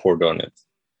they report on it.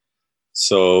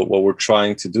 So what we're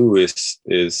trying to do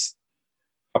is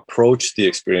approach the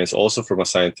experience also from a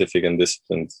scientific and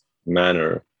disciplined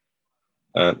manner,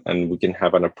 and we can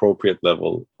have an appropriate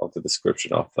level of the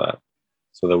description of that,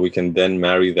 so that we can then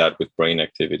marry that with brain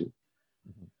activity.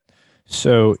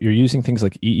 So you're using things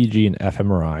like EEG and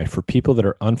fMRI. For people that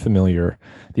are unfamiliar,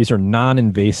 these are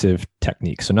non-invasive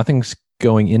techniques. So nothing's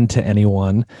going into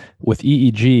anyone. With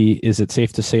EEG, is it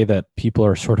safe to say that people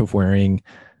are sort of wearing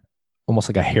almost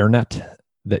like a hairnet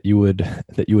that you would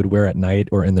wear at night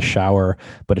or in the shower,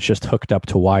 but it's just hooked up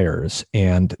to wires,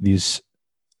 and this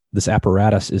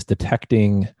apparatus is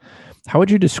detecting? How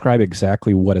would you describe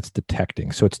exactly what it's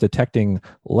detecting? So it's detecting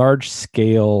large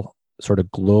scale sort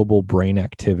of global brain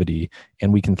activity,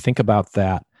 and we can think about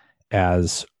that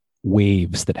as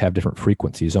waves that have different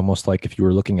frequencies, almost like if you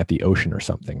were looking at the ocean or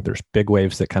something. There's big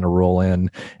waves that kind of roll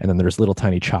in, and then there's little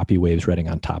tiny choppy waves riding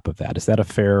on top of that. Is that a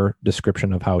fair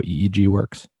description of how EEG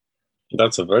works?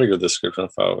 That's a very good description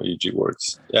of how EEG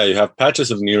works. Yeah, you have patches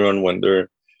of neuron. When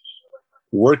they're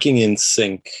working in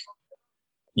sync,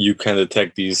 you can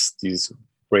detect these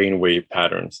brainwave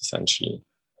patterns, essentially.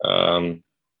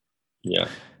 Yeah.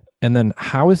 And then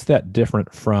how is that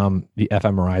different from the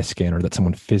fMRI scanner that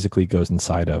someone physically goes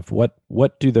inside of?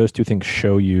 What do those two things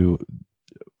show you?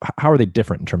 How are they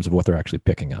different in terms of what they're actually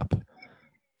picking up?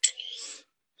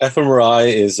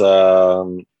 fMRI is,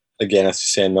 again, as you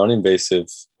say, a non-invasive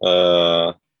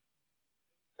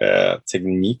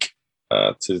technique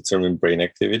to determine brain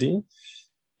activity.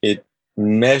 It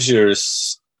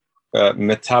measures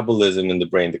metabolism in the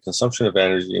brain, the consumption of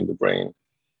energy in the brain.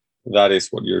 That is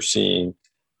what you're seeing.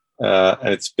 And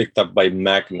it's picked up by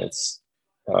magnets,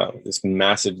 this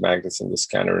massive magnets in the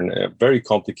scanner, and very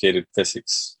complicated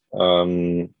physics.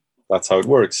 That's how it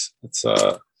works.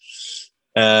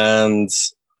 And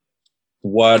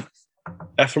what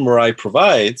fMRI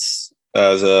provides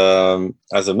as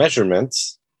a measurement,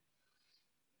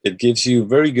 it gives you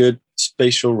very good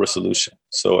spatial resolution.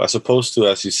 So as opposed to,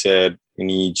 as you said, in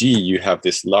EEG, you have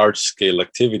this large scale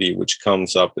activity which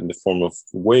comes up in the form of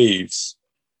waves.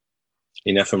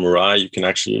 In fMRI, you can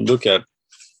actually look at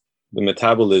the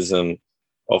metabolism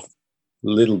of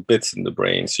little bits in the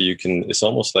brain. So it's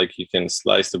almost like you can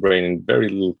slice the brain in very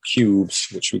little cubes,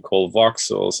 which we call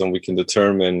voxels, and we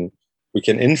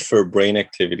can infer brain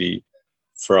activity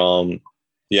from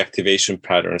the activation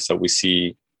patterns that we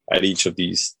see at each of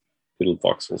these little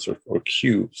voxels or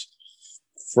cubes.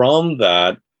 From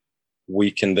that, we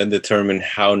can then determine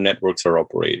how networks are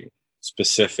operating,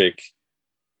 specific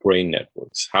brain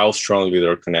networks, how strongly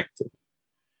they're connected,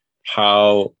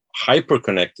 how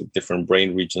hyper-connected different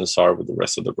brain regions are with the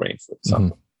rest of the brain, for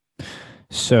example. Mm-hmm.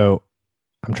 So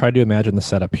I'm trying to imagine the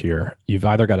setup here. You've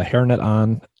either got a hairnet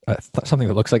on, something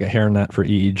that looks like a hairnet for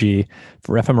EEG.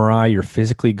 For fMRI, you're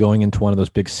physically going into one of those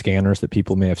big scanners that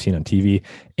people may have seen on TV,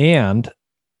 and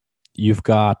you've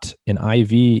got an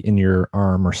IV in your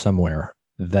arm or somewhere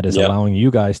that is allowing you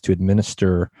guys to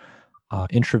administer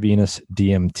intravenous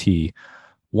DMT.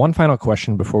 One final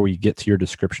question before we get to your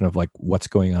description of like what's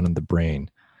going on in the brain.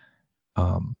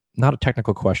 Not a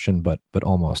technical question, but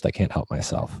almost. I can't help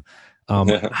myself.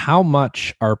 How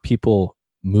much are people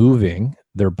moving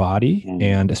their body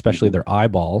and especially their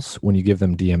eyeballs when you give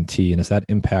them DMT? And is that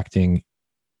impacting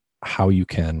how you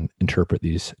can interpret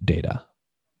these data?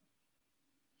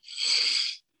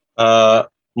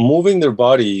 Moving their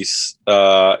bodies,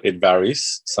 it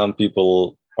varies. Some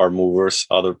people are movers,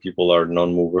 other people are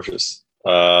non-movers.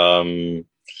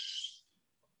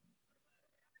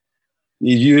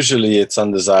 Usually it's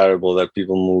undesirable that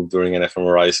people move during an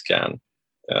fMRI scan.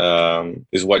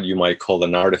 Is what you might call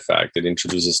an artifact. It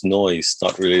introduces noise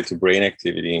not related to brain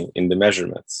activity in the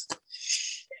measurements.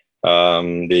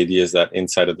 The idea is that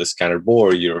inside of the scanner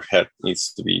bore, your head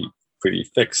needs to be pretty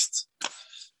fixed.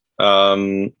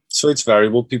 So it's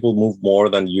variable. People move more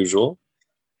than usual,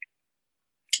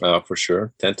 for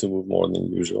sure, tend to move more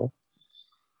than usual.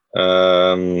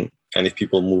 And if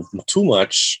people move too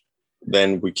much,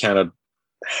 then we cannot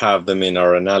have them in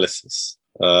our analysis.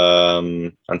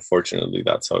 Unfortunately,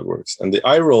 that's how it works. And the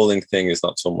eye rolling thing is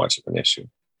not so much of an issue.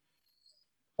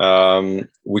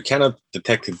 We cannot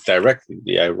detect it directly,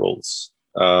 the eye rolls,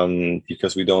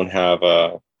 because we don't have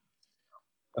a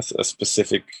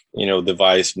specific,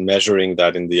 device measuring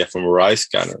that in the fMRI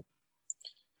scanner.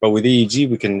 But with EEG,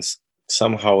 we can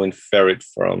somehow infer it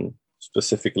from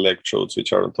specific electrodes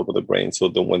which are on top of the brain. So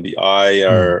that when the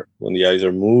eyes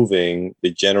are moving,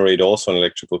 they generate also an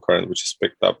electrical current which is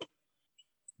picked up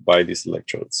by these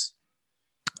electrodes.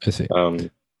 I see.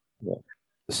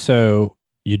 So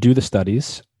you do the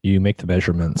studies, you make the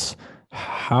measurements.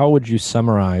 How would you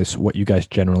summarize what you guys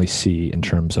generally see in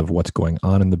terms of what's going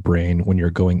on in the brain when you're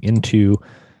going into,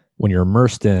 when you're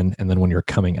immersed in, and then when you're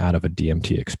coming out of a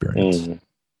DMT experience?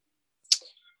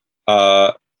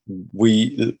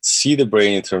 We see the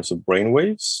brain in terms of brain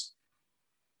waves,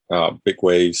 big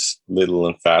waves, little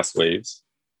and fast waves.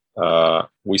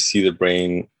 We see the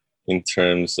brain in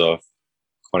terms of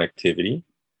connectivity,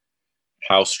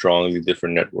 how strongly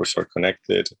different networks are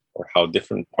connected, or how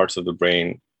different parts of the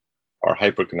brain are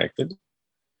hyperconnected,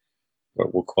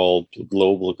 what we'll call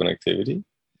global connectivity.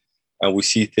 And we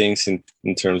see things in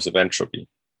terms of entropy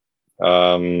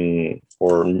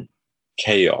or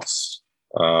chaos.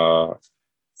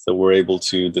 So we're able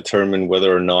to determine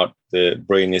whether or not the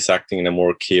brain is acting in a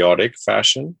more chaotic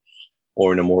fashion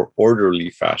or in a more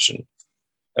orderly fashion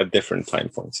at different time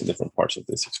points in different parts of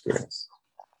this experience.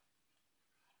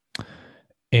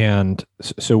 And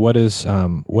so what does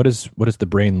the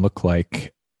brain look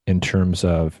like in terms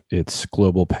of its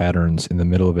global patterns in the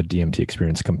middle of a DMT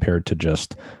experience compared to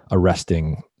just a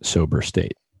resting sober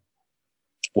state?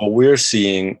 What we're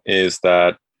seeing is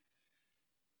that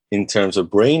in terms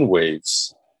of brain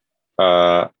waves,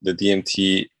 the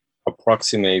DMT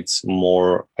approximates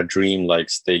more a dream-like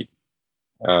state.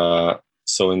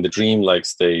 So in the dream-like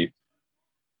state,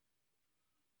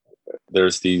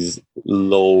 there's these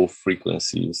low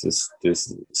frequencies,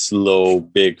 this slow,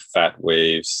 big, fat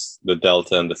waves. The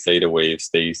delta and the theta waves,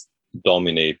 they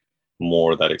dominate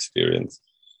more that experience.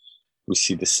 We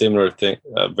see the similar thing,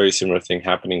 very similar thing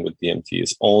happening with DMT.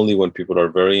 It's only when people are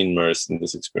very immersed in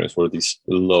this experience where these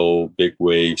low, big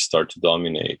waves start to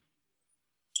dominate.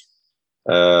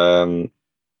 So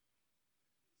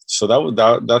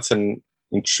that's an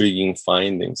intriguing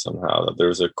finding somehow, that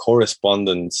there's a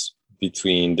correspondence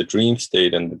between the dream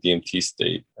state and the DMT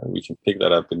state. And we can pick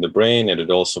that up in the brain, and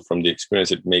it also, from the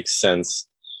experience, it makes sense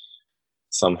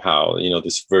somehow,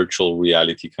 this virtual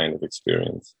reality kind of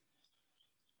experience.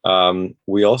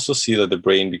 We also see that the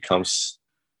brain becomes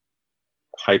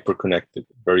hyper-connected,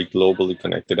 very globally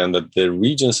connected, and that the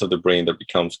regions of the brain that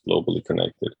becomes globally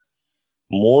connected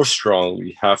more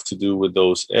strongly have to do with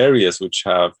those areas which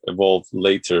have evolved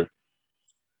later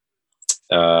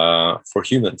for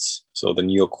humans. So the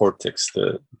neocortex,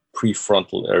 the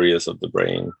prefrontal areas of the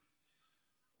brain,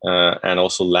 and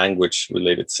also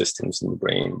language-related systems in the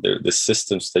brain, the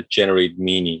systems that generate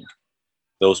meaning,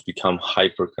 those become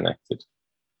hyper-connected.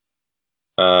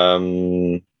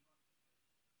 And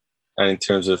in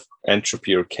terms of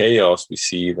entropy or chaos, we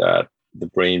see that the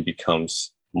brain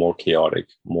becomes more chaotic,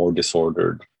 more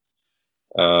disordered.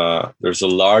 There's a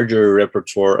larger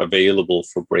repertoire available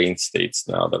for brain states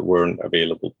now that weren't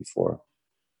available before.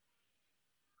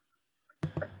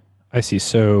 I see.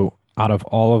 So out of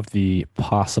all of the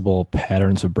possible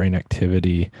patterns of brain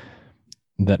activity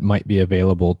that might be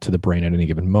available to the brain at any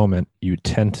given moment, you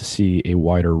tend to see a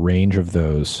wider range of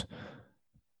those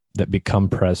that become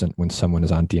present when someone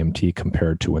is on DMT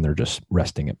compared to when they're just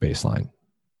resting at baseline.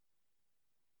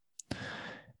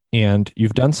 And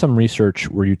you've done some research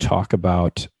where you talk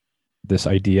about this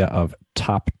idea of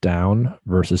top-down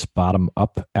versus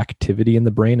bottom-up activity in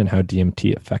the brain and how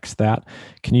DMT affects that.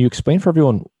 Can you explain for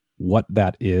everyone what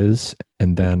that is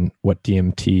and then what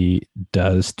DMT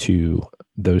does to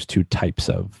those two types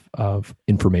of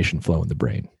information flow in the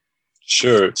brain?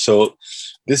 Sure. So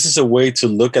this is a way to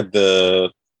look at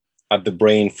the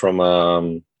brain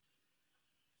from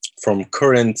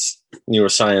current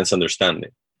neuroscience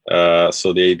understanding.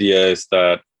 So the idea is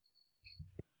that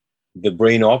the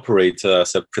brain operates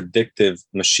as a predictive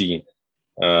machine.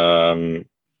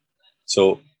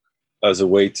 So as a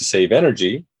way to save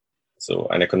energy, so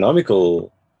an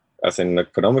economical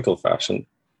fashion,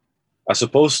 as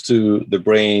opposed to the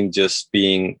brain just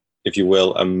being, if you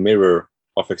will, a mirror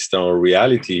of external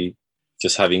reality,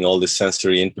 just having all this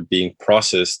sensory input being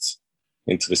processed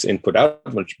into this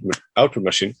output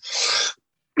machine.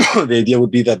 The idea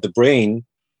would be that the brain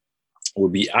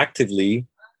would be actively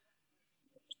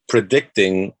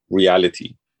predicting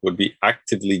reality, would be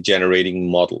actively generating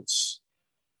models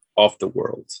of the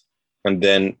world. And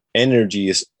then energy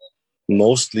is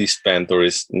mostly spent or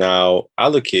is now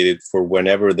allocated for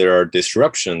whenever there are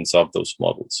disruptions of those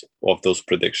models, of those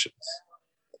predictions.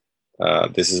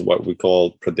 This is what we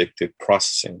call predictive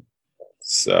processing.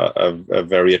 It's a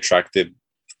very attractive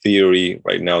theory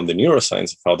right now in the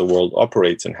neuroscience of how the world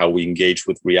operates and how we engage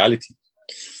with reality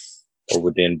or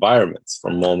with the environment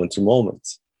from moment to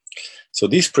moment. So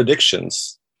these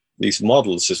predictions, these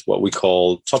models, is what we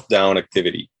call top-down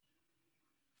activity.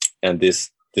 And these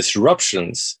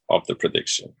disruptions of the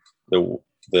prediction,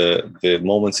 the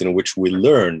moments in which we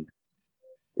learn,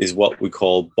 is what we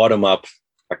call bottom-up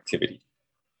activity.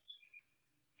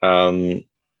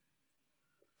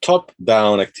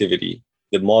 Top-down activity,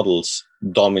 the models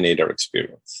dominate our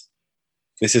experience.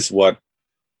 This is what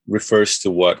refers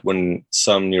to when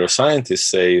some neuroscientists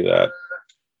say that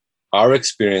our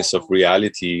experience of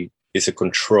reality is a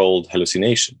controlled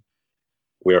hallucination.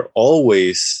 We're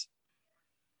always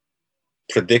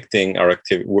predicting our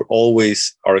activity.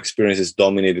 Our experience is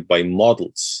dominated by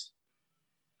models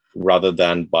rather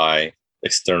than by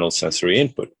external sensory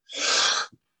input.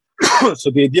 So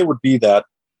the idea would be that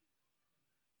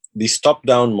these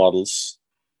top-down models,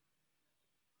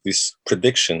 these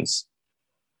predictions,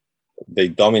 they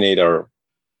dominate our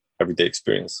everyday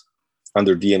experience.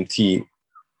 Under DMT,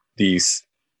 these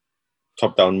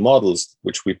top-down models,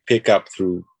 which we pick up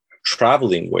through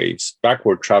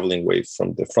backward traveling waves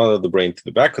from the front of the brain to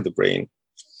the back of the brain,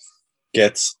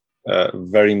 gets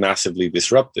very massively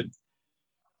disrupted.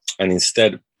 And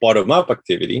instead, bottom-up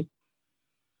activity,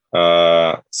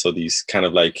 so these kind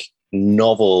of like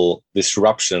novel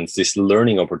disruptions, these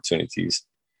learning opportunities,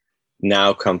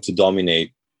 now come to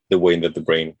dominate the way that the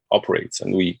brain operates.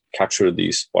 And we capture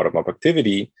these bottom-up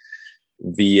activity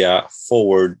via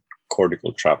forward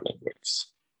cortical traveling waves.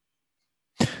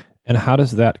 And how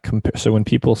does that compare? So when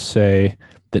people say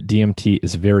that DMT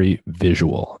is very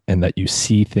visual and that you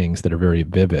see things that are very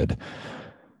vivid,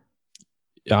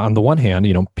 on the one hand,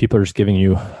 people are just giving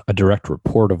you a direct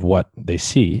report of what they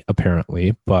see,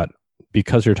 apparently, but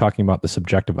because you're talking about the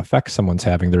subjective effects someone's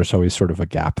having, there's always sort of a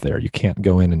gap there. You can't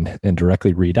go in and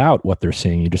directly read out what they're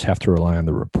seeing. You just have to rely on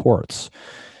the reports.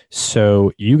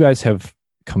 So you guys have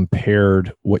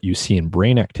compared what you see in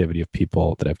brain activity of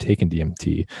people that have taken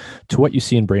DMT to what you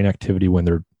see in brain activity when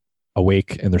they're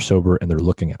awake and they're sober and they're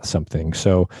looking at something.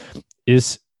 So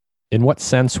in what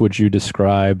sense would you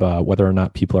describe whether or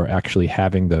not people are actually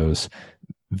having those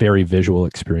very visual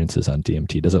experiences on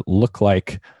DMT? Does it look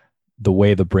like the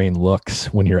way the brain looks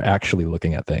when you're actually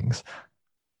looking at things?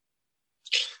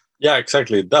 Yeah,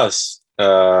 exactly. It does,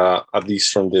 at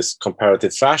least from this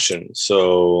comparative fashion.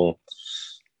 So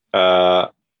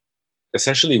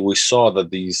essentially, we saw that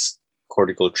these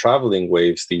cortical traveling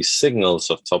waves, these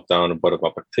signals of top-down and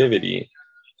bottom-up activity,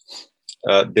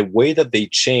 the way that they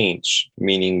change,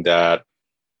 meaning that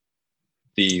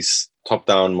these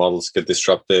top-down models get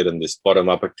disrupted and this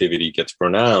bottom-up activity gets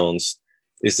pronounced,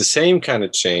 is the same kind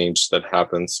of change that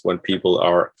happens when people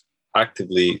are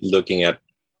actively looking at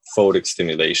photic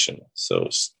stimulation, so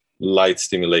light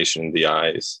stimulation in the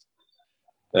eyes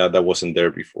that wasn't there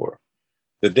before.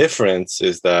 The difference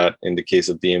is that in the case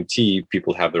of DMT,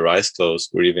 people have their eyes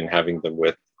closed. We're even having them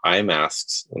with eye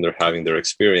masks when they're having their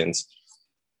experience.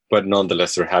 But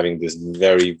nonetheless, they're having this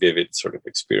very vivid sort of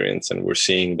experience. And we're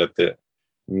seeing that the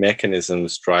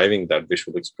mechanisms driving that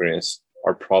visual experience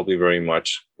are probably very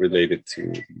much related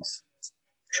to these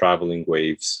traveling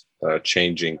waves,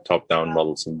 changing top-down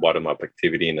models and bottom-up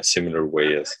activity in a similar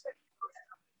way as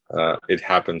it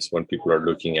happens when people are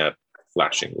looking at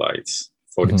flashing lights,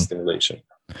 photic stimulation.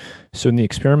 So in the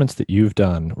experiments that you've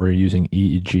done, where you're using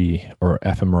EEG or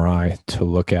fMRI to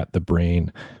look at the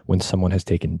brain when someone has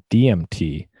taken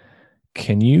DMT,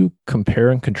 can you compare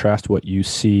and contrast what you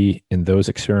see in those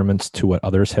experiments to what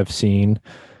others have seen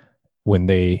when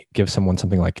they give someone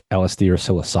something like LSD or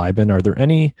psilocybin? Are there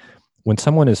any, when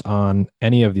someone is on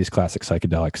any of these classic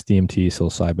psychedelics, DMT,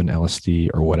 psilocybin,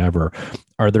 LSD, or whatever,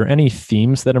 are there any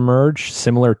themes that emerge,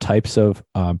 similar types of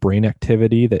brain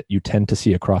activity that you tend to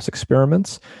see across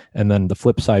experiments? And then the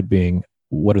flip side being,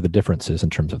 what are the differences in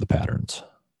terms of the patterns?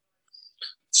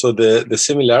 So the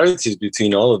similarities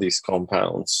between all of these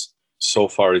compounds, so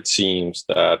far it seems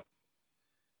that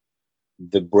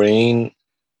the brain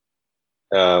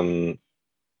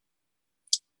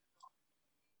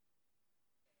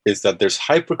is that there's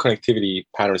hyperconnectivity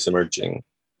patterns emerging,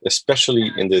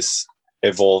 especially in this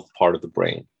evolved part of the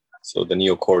brain. So the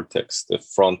neocortex, the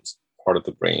front part of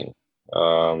the brain.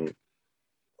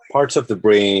 Parts of the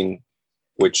brain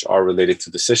which are related to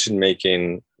decision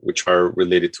making, which are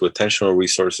related to attentional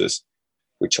resources,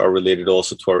 which are related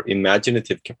also to our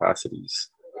imaginative capacities,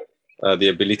 the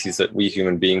abilities that we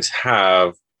human beings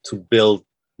have to build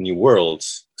new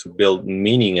worlds, to build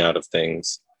meaning out of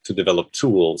things, to develop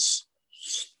tools.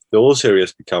 Those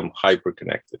areas become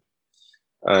hyperconnected.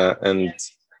 And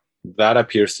that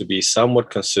appears to be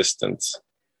somewhat consistent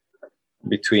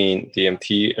between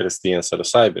DMT, LSD, and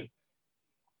psilocybin.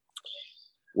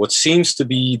 What seems to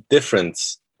be different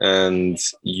and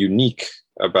unique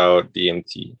about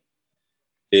DMT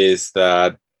is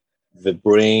that the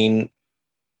brain,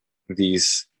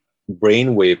 these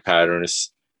brainwave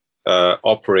patterns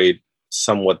operate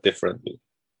somewhat differently.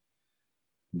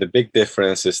 The big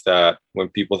difference is that when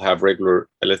people have regular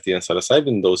LSD and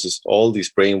psilocybin doses, all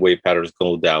these brainwave patterns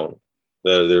go down.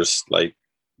 There's like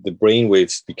the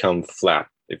brainwaves become flat,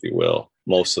 if you will,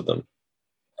 most of them.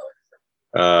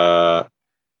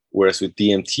 Whereas with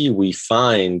DMT, we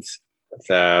find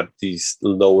that these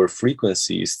lower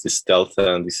frequencies, this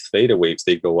delta and these theta waves,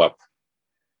 they go up.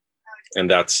 And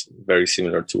that's very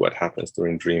similar to what happens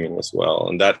during dreaming as well.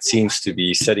 And that seems to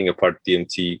be setting apart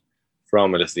DMT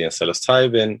from LSD and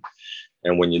psilocybin.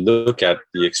 And when you look at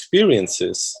the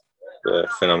experiences, the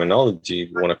phenomenology,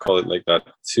 if you want to call it like that,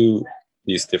 to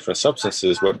these different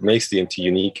substances, what makes DMT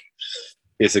unique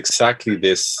is exactly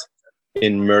this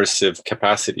immersive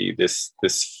capacity, this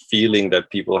feeling that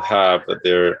people have that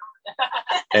they're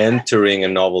entering a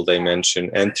novel dimension,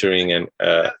 entering an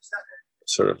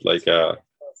sort of like a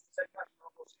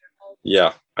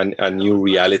new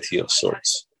reality of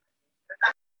sorts.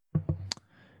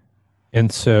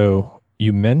 And so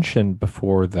you mentioned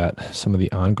before that some of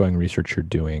the ongoing research you're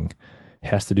doing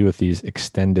has to do with these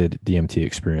extended DMT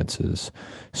experiences.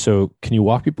 So can you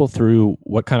walk people through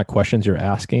what kind of questions you're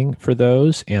asking for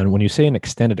those? And when you say an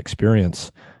extended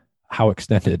experience, how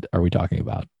extended are we talking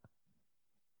about?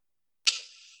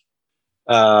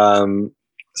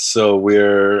 So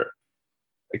we're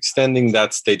extending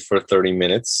that state for 30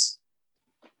 minutes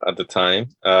at the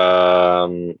time.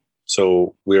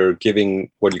 So we're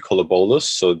giving what you call a bolus,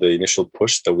 so the initial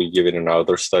push that we give in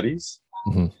other studies.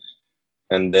 Mm-hmm.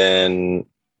 And then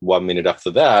 1 minute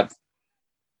after that,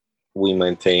 we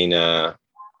maintain a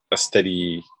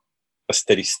steady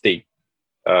state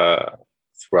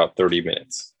throughout 30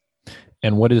 minutes.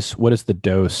 And what is the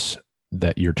dose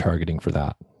that you're targeting for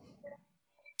that?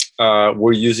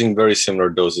 We're using very similar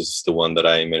doses to the one that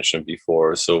I mentioned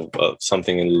before. So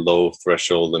something in low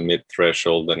threshold, a mid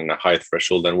threshold, and in a high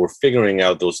threshold. And we're figuring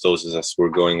out those doses as we're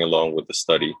going along with the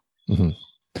study. Mm-hmm.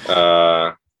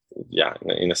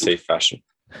 In a safe fashion.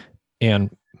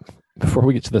 And before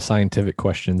we get to the scientific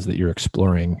questions that you're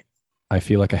exploring, I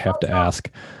feel like I have to ask,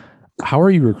 how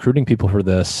are you recruiting people for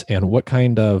this? And what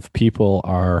kind of people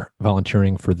are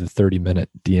volunteering for the 30-minute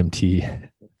DMT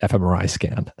fMRI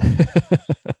scan?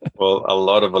 Well, a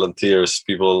lot of volunteers.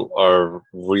 People are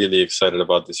really excited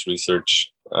about this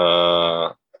research.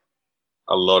 A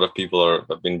lot of people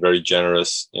have been very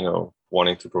generous,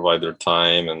 wanting to provide their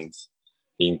time and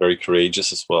being very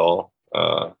courageous as well,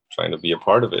 trying to be a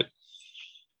part of it.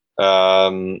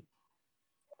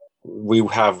 We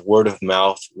have word of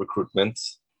mouth recruitment.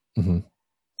 Mm-hmm.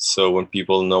 So when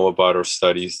people know about our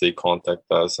studies, they contact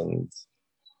us, and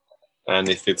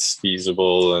if it's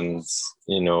feasible and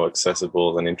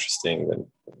accessible and interesting, then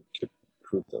we could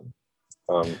recruit them.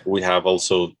 We have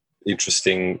also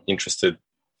interested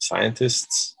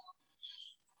scientists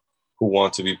who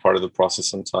want to be part of the process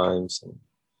sometimes.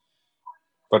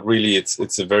 But really,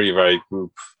 it's a very varied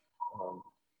group.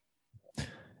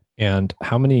 And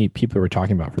how many people are we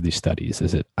talking about for these studies?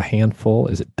 Is it a handful?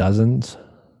 Is it dozens?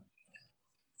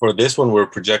 For this one, we're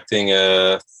projecting,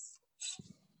 I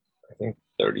think,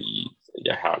 30.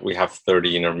 Yeah, we have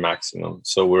 30 in our maximum.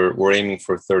 So we're aiming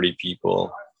for 30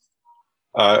 people.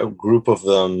 A group of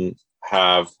them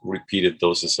have repeated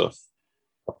doses of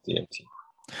DMT.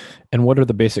 And what are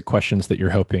the basic questions that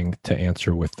you're hoping to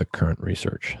answer with the current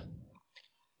research?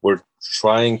 We're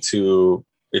trying to,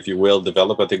 if you will,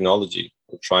 develop a technology.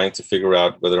 We're trying to figure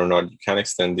out whether or not you can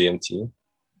extend DMT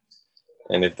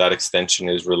and if that extension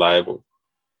is reliable.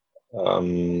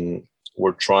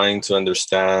 We're trying to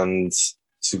understand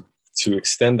to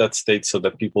extend that state so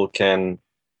that people can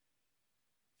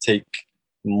take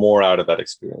more out of that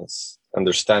experience,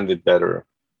 understand it better,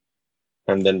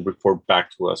 and then report back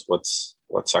to us what's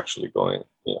actually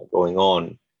going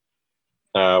on.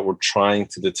 We're trying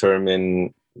to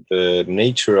determine the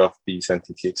nature of this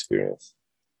entity experience,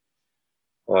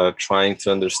 trying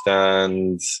to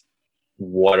understand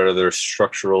what are their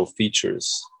structural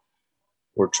features.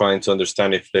 We're trying to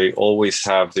understand if they always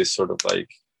have this sort of like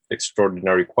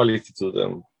extraordinary quality to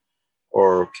them,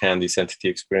 or can these entity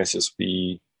experiences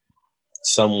be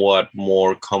somewhat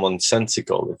more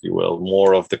commonsensical, if you will,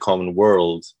 more of the common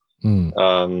world.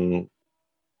 We're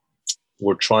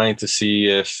trying to see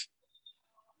if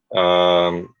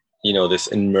this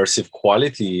immersive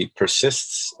quality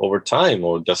persists over time,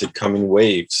 or does it come in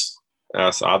waves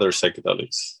as other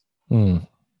psychedelics.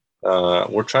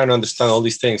 We're trying to understand all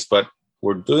these things, but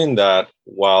we're doing that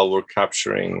while we're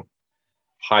capturing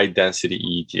high density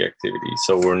EEG activity.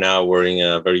 So we're now wearing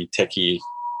a very techy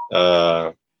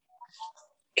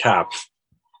cap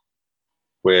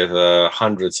with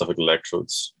hundreds of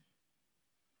electrodes,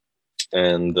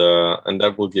 and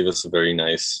that will give us a very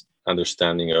nice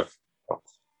understanding of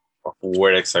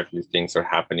where exactly things are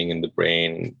happening in the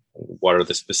brain, and what are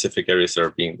the specific areas that are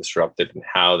being disrupted, and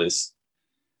how this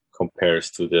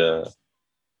compares to the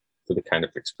kind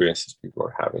of experiences people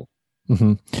are having.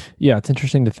 Mm-hmm. Yeah, it's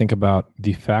interesting to think about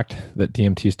the fact that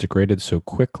DMT is degraded so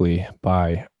quickly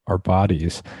by our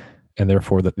bodies, and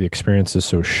therefore that the experience is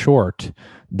so short.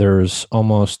 There's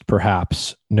almost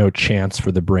perhaps no chance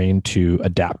for the brain to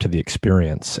adapt to the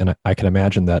experience. And I can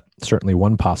imagine that certainly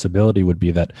one possibility would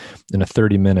be that in a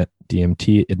 30-minute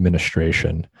DMT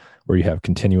administration, where you have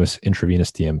continuous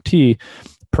intravenous DMT,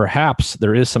 perhaps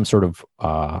there is some sort of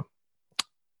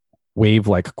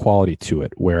wave-like quality to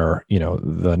it, where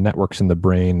the networks in the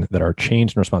brain that are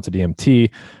changed in response to DMT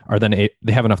are then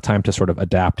they have enough time to sort of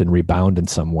adapt and rebound in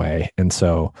some way. And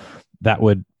so that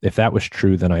would, if that was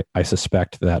true, then I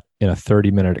suspect that in a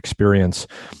 30-minute experience,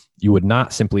 you would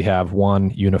not simply have one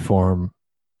uniform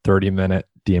 30-minute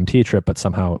DMT trip, but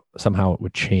somehow it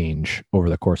would change over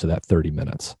the course of that 30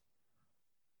 minutes.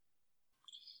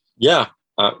 Yeah,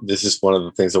 this is one of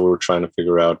the things that we were trying to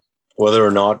figure out, whether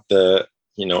or not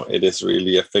it is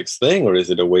really a fixed thing, or is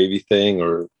it a wavy thing,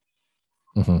 or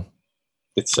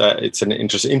it's an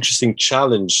interesting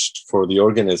challenge for the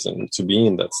organism to be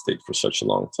in that state for such a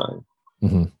long time.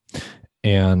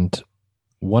 And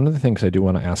one of the things I do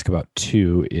want to ask about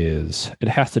too is it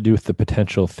has to do with the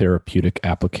potential therapeutic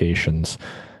applications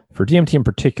for DMT in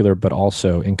particular, but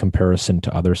also in comparison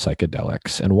to other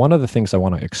psychedelics. And one of the things I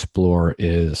want to explore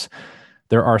is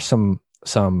there are some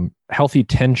healthy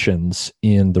tensions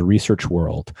in the research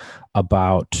world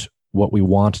about what we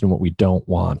want and what we don't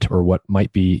want, or what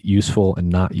might be useful and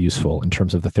not useful in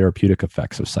terms of the therapeutic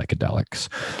effects of psychedelics.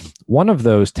 One of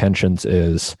those tensions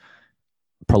is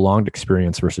prolonged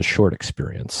experience versus short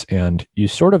experience. And you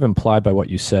sort of implied by what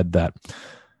you said that,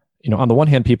 on the one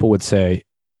hand, people would say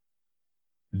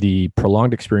the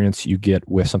prolonged experience you get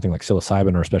with something like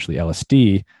psilocybin, or especially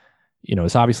LSD,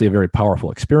 it's obviously a very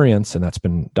powerful experience, and that's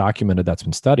been documented, that's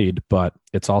been studied, but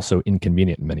it's also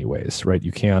inconvenient in many ways, right?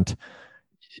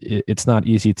 It's not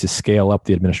easy to scale up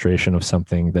the administration of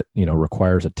something that,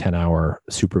 requires a 10-hour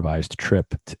supervised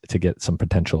trip to get some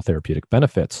potential therapeutic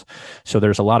benefits. So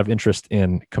there's a lot of interest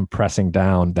in compressing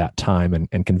down that time,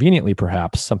 and conveniently,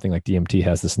 perhaps something like DMT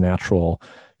has this natural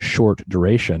short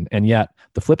duration. And yet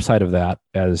the flip side of that,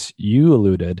 as you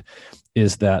alluded,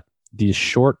 is that these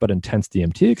short but intense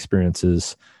DMT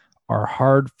experiences are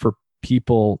hard for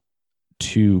people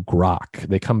to grok.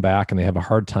 They come back and they have a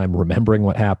hard time remembering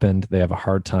what happened. They have a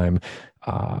hard time,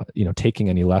 taking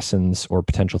any lessons or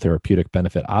potential therapeutic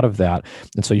benefit out of that.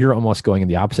 And so you're almost going in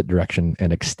the opposite direction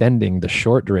and extending the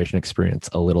short duration experience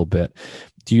a little bit.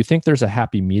 Do you think there's a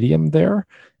happy medium there?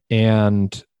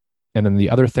 And then the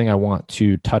other thing I want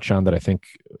to touch on that I think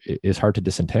is hard to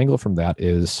disentangle from that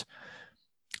is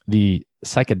the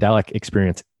psychedelic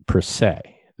experience per se,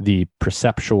 the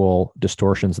perceptual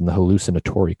distortions and the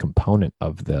hallucinatory component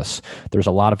of this. There's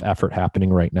a lot of effort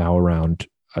happening right now around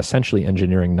essentially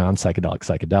engineering non-psychedelic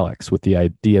psychedelics, with the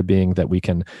idea being that we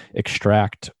can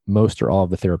extract most or all of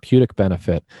the therapeutic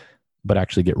benefit, but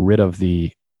actually get rid of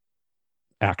the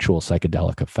actual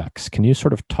psychedelic effects. Can you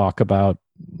sort of talk about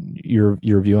your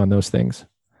view on those things?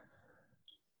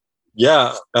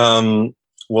 Yeah.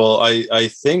 Well, I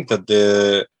think that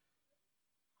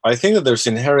there's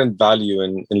inherent value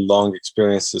in long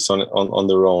experiences on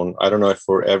their own. I don't know if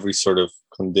for every sort of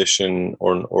condition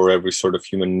or every sort of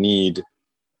human need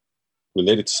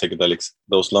related to psychedelics,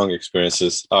 those long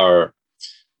experiences are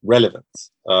relevant.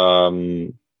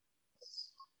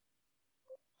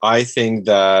 I think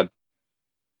that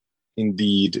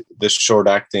indeed the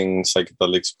short-acting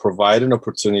psychedelics provide an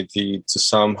opportunity to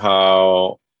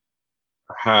somehow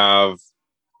have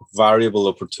variable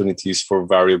opportunities for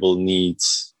variable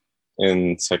needs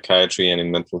in psychiatry and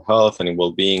in mental health and in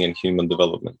well-being and human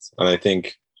development. And I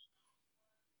think,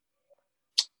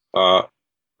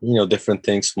 different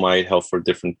things might help for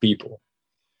different people.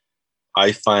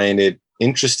 I find it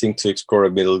interesting to explore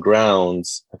a middle ground,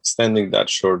 extending that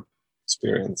short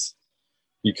experience,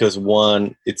 because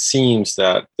one, it seems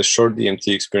that the short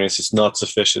DMT experience is not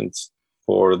sufficient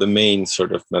for the main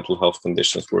sort of mental health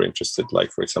conditions we're interested,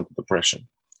 like, for example, depression.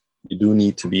 You do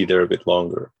need to be there a bit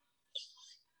longer.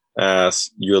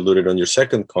 As you alluded on your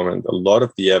second comment, a lot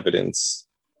of the evidence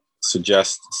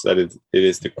suggests that it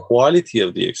is the quality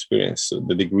of the experience, so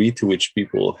the degree to which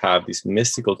people have these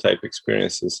mystical type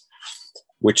experiences,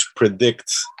 which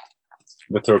predict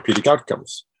the therapeutic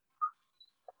outcomes.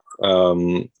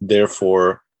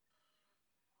 Therefore,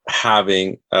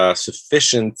 having a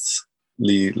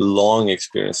sufficiently long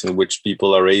experience in which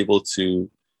people are able to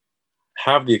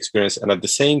have the experience and at the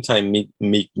same time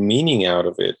make meaning out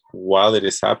of it while it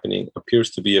is happening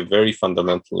appears to be a very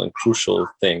fundamental and crucial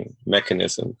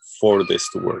mechanism for this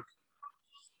to work.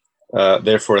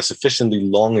 Therefore, a sufficiently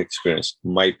long experience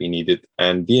might be needed,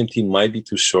 and DMT might be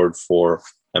too short for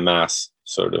a mass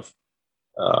sort of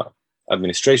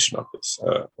administration of this,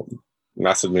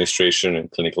 mass administration in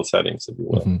clinical settings, if you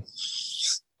will.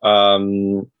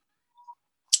 Mm-hmm.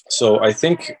 So I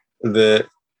think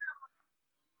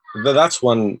that's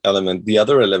one element. The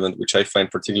other element, which I find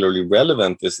particularly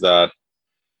relevant, is that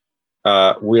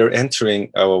we're entering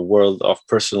a world of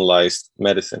personalized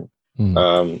medicine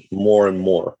more and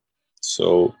more.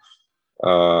 So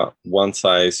one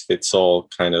size fits all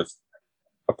kind of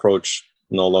approach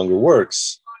no longer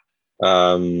works.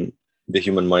 The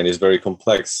human mind is very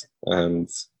complex and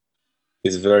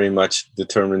is very much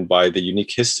determined by the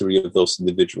unique history of those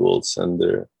individuals and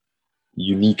their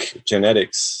unique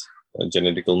genetics.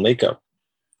 Genetical makeup.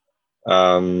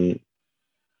 I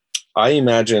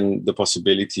imagine the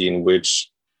possibility in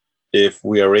which, if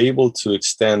we are able to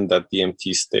extend that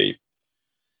DMT state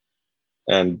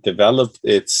and develop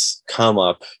its come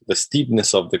up, the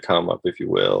steepness of the come up, if you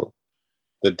will,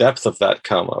 the depth of that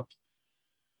come up,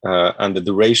 and the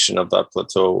duration of that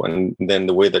plateau, and then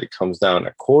the way that it comes down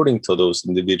according to those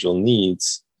individual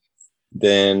needs,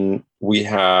 then we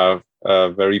have a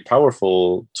very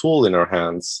powerful tool in our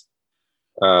hands.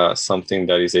 Something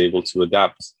that is able to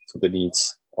adapt to the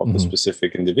needs of the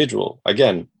specific individual.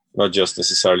 Again, not just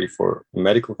necessarily for a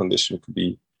medical condition, it could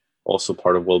be also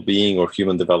part of well-being or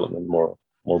human development more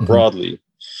broadly.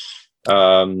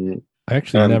 I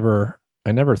actually never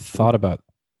thought about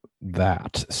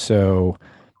that. So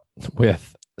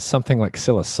with something like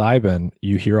psilocybin,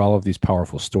 you hear all of these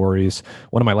powerful stories.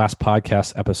 One of my last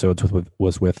podcast episodes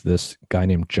was with this guy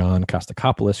named John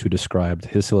Kostakopoulos, who described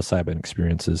his psilocybin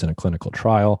experiences in a clinical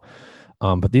trial.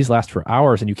 But these last for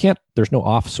hours, and there's no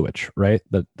off switch, right?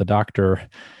 The doctor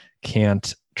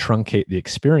can't truncate the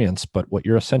experience. But what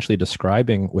you're essentially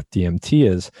describing with DMT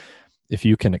is, if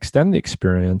you can extend the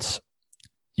experience,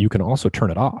 you can also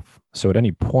turn it off. So at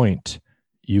any point,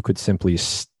 you could simply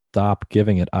stop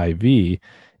giving it IV,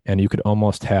 and you could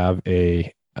almost have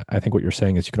I think what you're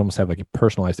saying is you could almost have like a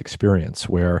personalized experience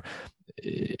where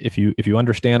if you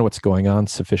understand what's going on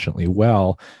sufficiently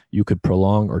well, you could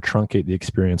prolong or truncate the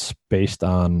experience based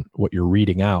on what you're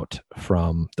reading out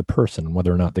from the person,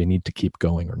 whether or not they need to keep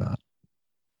going or not.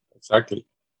 Exactly.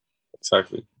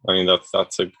 I mean,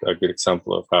 that's a good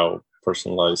example of how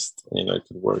personalized, it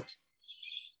could work.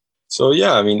 So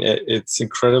yeah, I mean, it's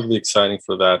incredibly exciting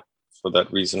for that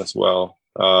reason as well.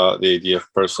 The idea of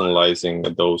personalizing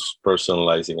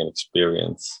an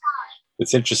experience.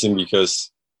 It's interesting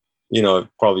because,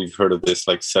 probably you've heard of this,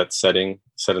 like set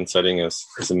and setting is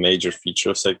a major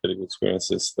feature of psychedelic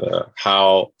experiences.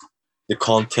 How the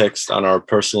context and our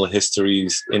personal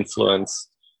histories influence,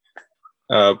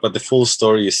 but the full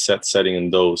story is setting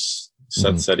and dose,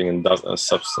 setting and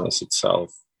substance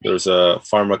itself. There's a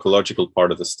pharmacological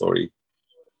part of the story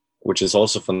which is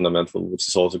also fundamental, which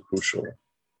is also crucial.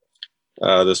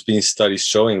 There's been studies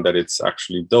showing that it's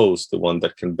actually dose, the one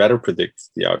that can better predict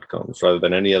the outcomes rather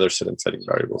than any other set and setting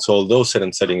variable. So although set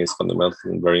and setting is fundamental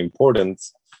and very important,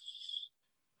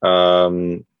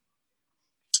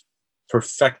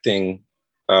 perfecting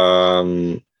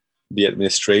the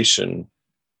administration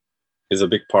is a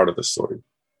big part of the story.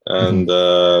 And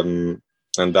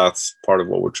and that's part of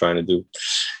what we're trying to do.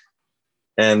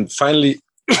 And finally,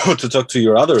 to talk to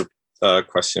your other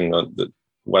question on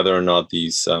whether or not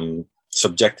these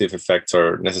subjective effects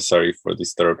are necessary for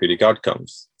these therapeutic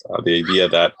outcomes. The idea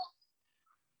that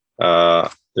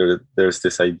there's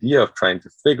this idea of trying to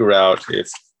figure out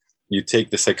if you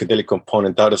take the psychedelic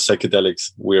component out of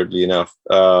psychedelics, weirdly enough,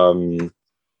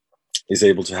 is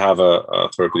able to have a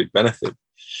therapeutic benefit.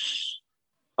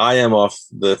 I am of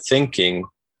the thinking,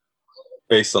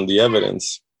 based on the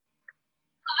evidence,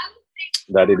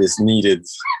 that it is needed,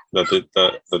 that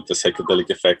the psychedelic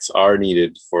effects are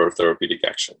needed for therapeutic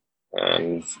action.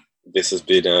 And this has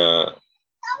been a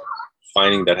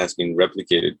finding that has been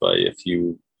replicated by a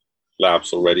few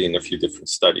labs already in a few different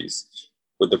studies,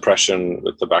 with depression,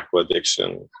 with tobacco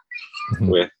addiction,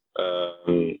 with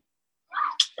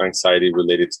anxiety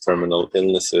related to terminal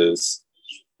illnesses.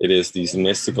 It is these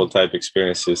mystical type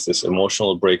experiences, this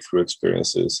emotional breakthrough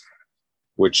experiences,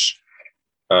 which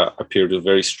appear to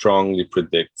very strongly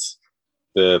predict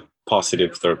the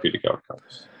positive therapeutic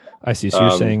outcomes. I see. So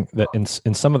you're saying that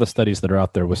in some of the studies that are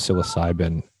out there with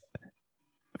psilocybin,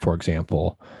 for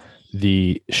example,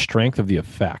 the strength of the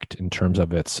effect in terms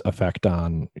of its effect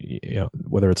on,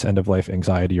 whether it's end-of-life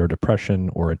anxiety or depression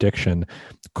or addiction,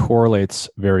 correlates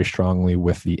very strongly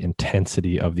with the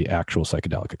intensity of the actual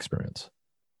psychedelic experience.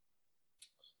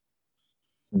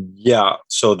 Yeah,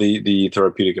 so the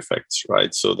therapeutic effects,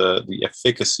 right? So the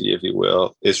efficacy, if you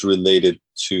will, is related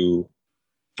to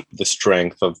the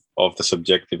strength of the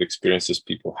subjective experiences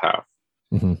people have.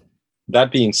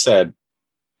 That being said,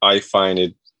 I find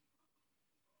it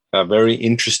a very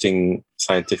interesting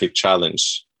scientific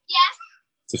challenge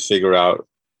to figure out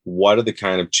what are the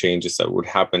kind of changes that would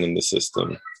happen in the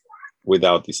system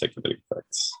without these psychedelic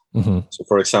effects. So,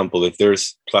 for example, if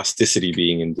there's plasticity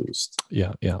being induced,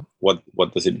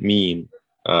 what does it mean?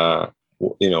 How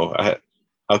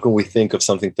can we think of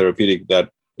something therapeutic that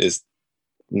is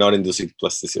not inducing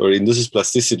plasticity, or induces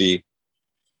plasticity,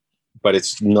 but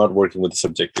it's not working with the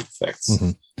subjective effects?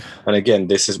 And again,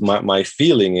 this is my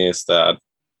feeling is that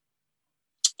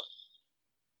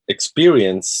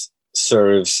experience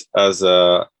serves as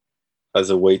a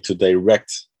way to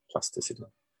direct plasticity.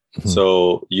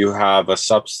 So you have a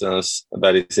substance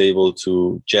that is able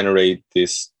to generate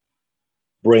this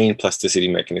brain plasticity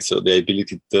mechanism, so the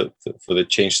ability for the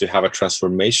change to have a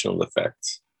transformational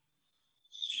effect.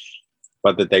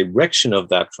 But the direction of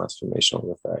that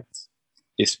transformational effect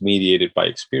is mediated by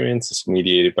experience, is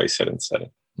mediated by set and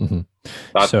setting.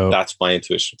 That's my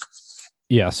intuition.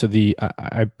 Yeah, so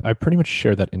I pretty much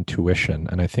share that intuition,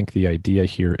 and I think the idea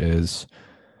here is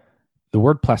the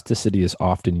word plasticity is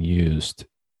often used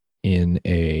in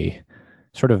a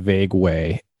sort of vague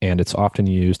way, and it's often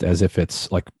used as if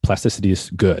it's like plasticity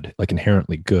is good, like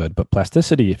inherently good. But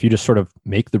plasticity, if you just sort of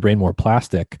make the brain more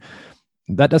plastic,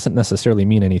 that doesn't necessarily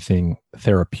mean anything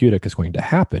therapeutic is going to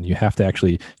happen. You have to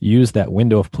actually use that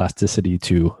window of plasticity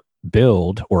to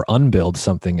build or unbuild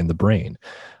something in the brain.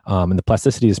 And the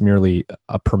plasticity is merely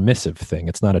a permissive thing.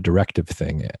 It's not a directive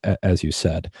thing, as you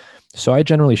said. So I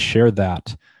generally share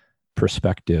that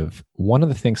perspective. One of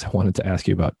the things I wanted to ask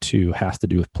you about too has to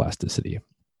do with plasticity.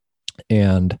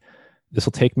 And this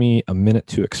will take me a minute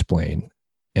to explain.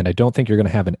 And I don't think you're going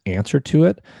to have an answer to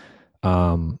it.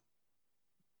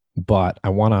 But I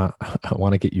want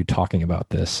to get you talking about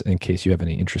this in case you have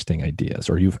any interesting ideas,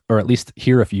 or at least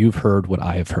hear if you've heard what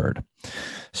I have heard.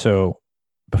 So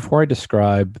before I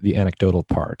describe the anecdotal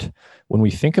part, when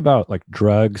we think about like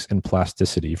drugs and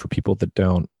plasticity for people that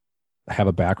don't have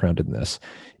a background in this,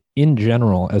 in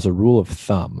general, as a rule of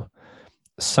thumb,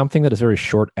 something that is very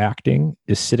short acting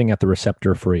is sitting at the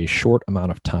receptor for a short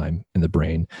amount of time in the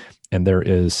brain, and there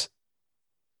is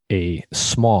a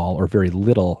small or very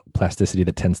little plasticity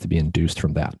that tends to be induced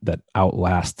from that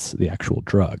outlasts the actual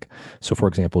drug. So for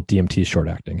example, DMT is short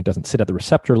acting. It doesn't sit at the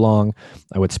receptor long.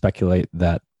 I would speculate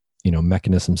that,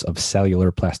 mechanisms of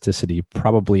cellular plasticity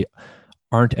probably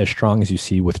aren't as strong as you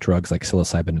see with drugs like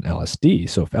psilocybin and LSD.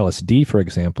 So if LSD, for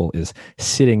example, is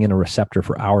sitting in a receptor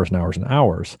for hours and hours and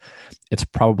hours, it's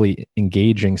probably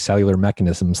engaging cellular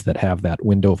mechanisms that have that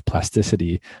window of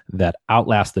plasticity that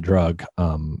outlast the drug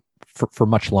for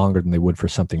much longer than they would for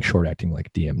something short acting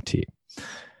like DMT,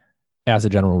 as a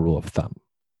general rule of thumb.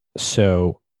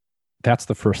 So that's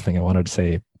the first thing I wanted to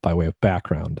say by way of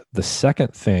background. The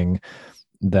second thing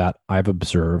that I've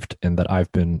observed and that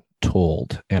I've been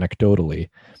told anecdotally,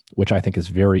 which I think is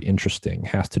very interesting,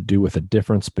 has to do with a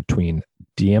difference between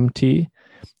DMT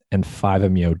and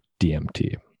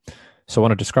 5-MeO-DMT. So I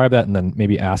want to describe that and then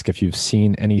maybe ask if you've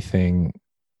seen anything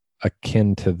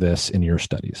akin to this in your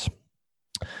studies.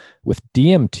 With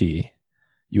DMT,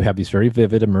 you have these very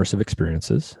vivid, immersive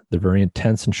experiences. They're very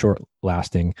intense and short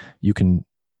lasting. You can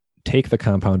take the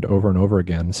compound over and over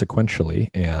again sequentially,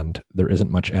 and there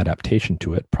isn't much adaptation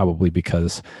to it, probably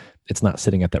because it's not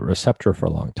sitting at that receptor for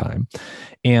a long time.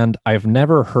 And I've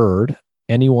never heard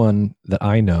anyone that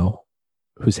I know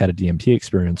who's had a DMT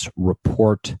experience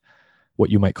report what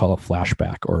you might call a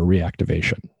flashback or a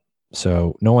reactivation.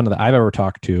 So no one that I've ever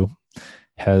talked to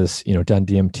has, done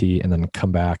DMT and then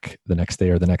come back the next day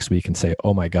or the next week and say,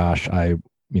 oh my gosh, I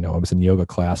was in yoga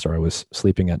class or I was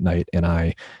sleeping at night and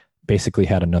I basically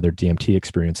had another DMT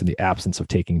experience in the absence of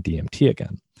taking DMT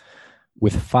again.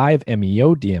 With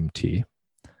 5-MeO-DMT,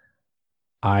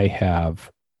 I have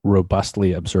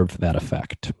robustly observed that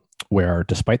effect, where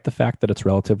despite the fact that it's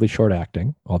relatively short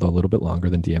acting, although a little bit longer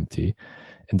than DMT,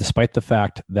 and despite the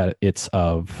fact that it's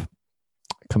of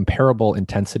comparable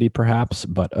intensity perhaps,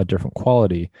 but a different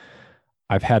quality,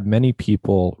 I've had many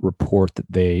people report that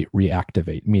they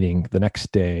reactivate, meaning the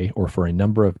next day or for a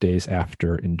number of days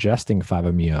after ingesting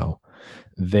 5-MeO,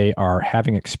 they are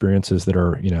having experiences that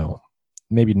are,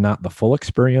 maybe not the full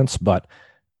experience, but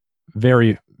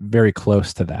very, very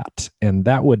close to that. And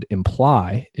that would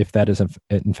imply, if that is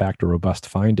in fact a robust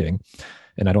finding,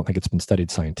 and I don't think it's been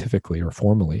studied scientifically or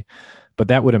formally, but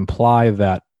that would imply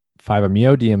that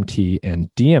 5-MeO-DMT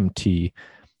and DMT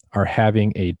are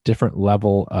having a different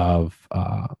level of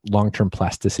long-term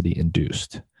plasticity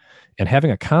induced. And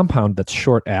having a compound that's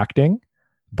short-acting,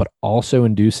 but also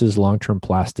induces long-term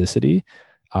plasticity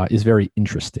is very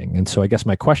interesting. And so I guess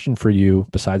my question for you,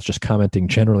 besides just commenting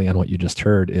generally on what you just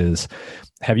heard, is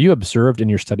have you observed in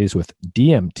your studies with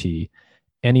DMT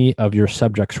any of your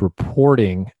subjects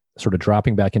reporting sort of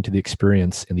dropping back into the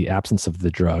experience in the absence of the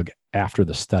drug after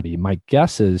the study? My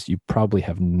guess is you probably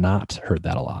have not heard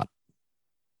that a lot.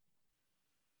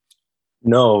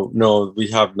 No, we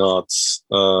have not.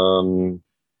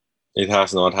 It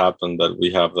has not happened that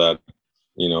we have that,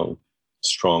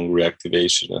 strong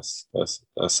reactivation as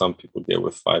some people get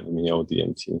with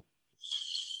 5-MeO-DMT.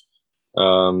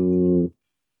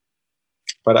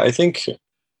 But I think,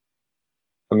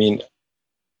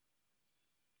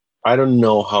 I don't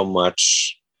know how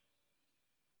much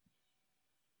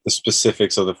the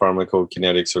specifics of the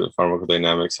pharmacokinetics or the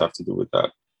pharmacodynamics have to do with that,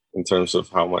 in terms of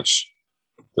how much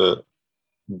the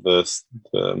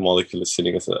molecule is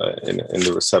sitting in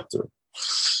the receptor.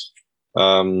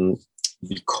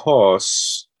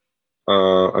 Because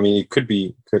it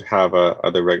could have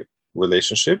a direct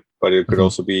relationship, but it could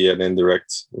also be an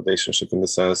indirect relationship in the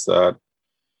sense that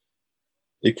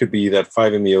it could be that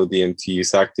 5-MeO-DMT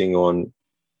is acting on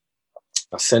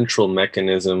a central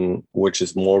mechanism which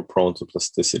is more prone to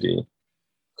plasticity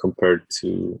compared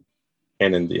to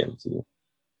NN-DMT.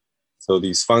 So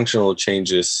these functional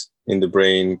changes in the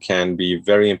brain can be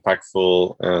very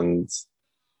impactful, and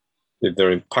if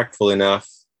they're impactful enough,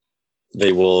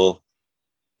 they will,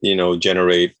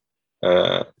 generate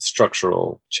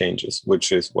structural changes,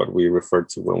 which is what we refer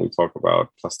to when we talk about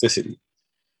plasticity.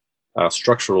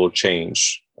 Structural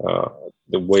change,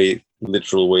 the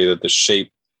literal way that the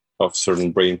shape of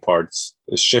certain brain parts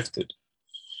is shifted.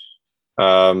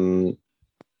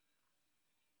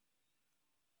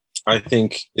 I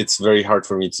think it's very hard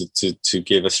for me to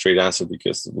give a straight answer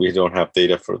because we don't have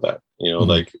data for that.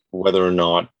 Like whether or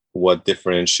not what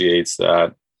differentiates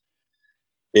that,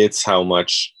 it's how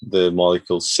much the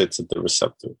molecule sits at the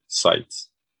receptor site.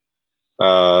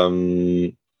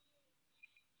 But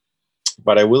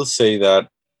I will say that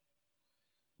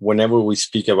whenever we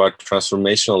speak about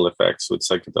transformational effects with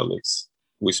psychedelics,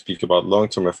 we speak about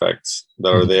long-term effects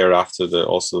that are there after the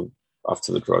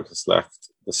drug has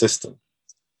left the system.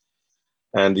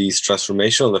 And these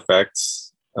transformational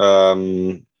effects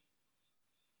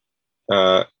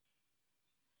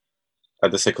at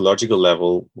the psychological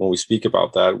level, when we speak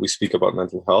about that, we speak about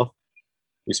mental health.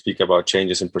 We speak about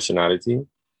changes in personality.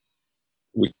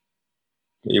 We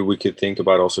could think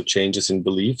about also changes in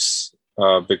beliefs.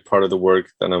 A big part of the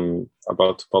work that I'm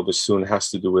about to publish soon has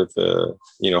to do with,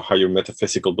 how your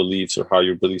metaphysical beliefs or how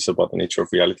your beliefs about the nature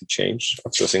of reality change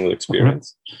after a single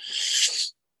experience.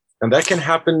 And that can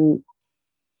happen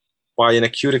by an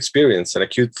acute experience, an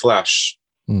acute flash,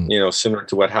 similar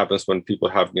to what happens when people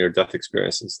have near-death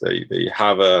experiences. They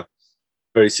have a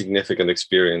very significant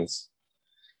experience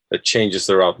that changes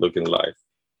their outlook in life.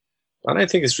 And I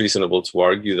think it's reasonable to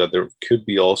argue that there could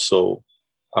be also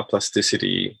a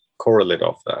plasticity correlate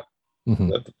of that,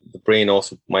 that the brain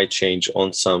also might change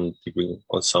on some degree,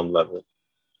 on some level.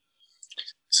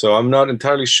 So I'm not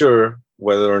entirely sure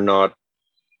whether or not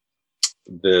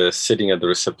the sitting at the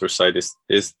receptor site is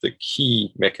the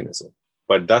key mechanism,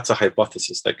 but that's a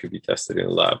hypothesis that could be tested in a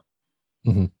lab.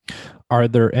 Are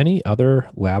there any other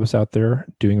labs out there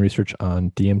doing research on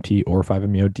DMT or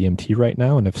 5-MeO-DMT right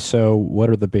now? And if so, what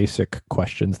are the basic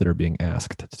questions that are being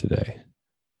asked today?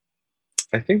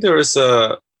 I think there's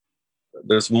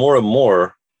more and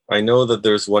more. I know that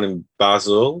there's one in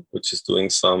Basel, which is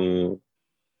doing some,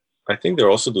 I think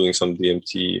they're also doing some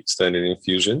DMT extended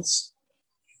infusions.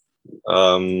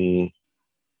 I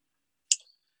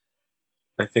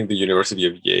think the University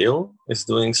of Yale is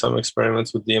doing some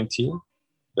experiments with DMT.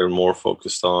 They're more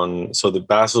focused on, so the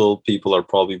Basel people are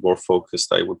probably more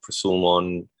focused, I would presume,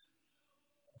 on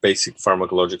basic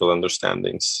pharmacological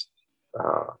understandings,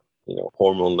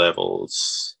 hormone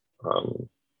levels,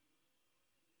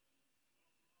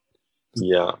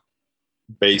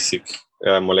 basic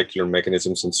molecular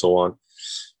mechanisms and so on.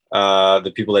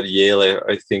 The people at Yale,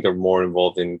 I think, are more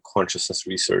involved in consciousness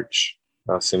research,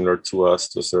 similar to us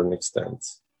to a certain extent.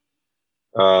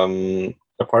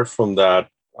 Apart from that,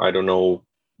 I don't know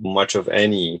much of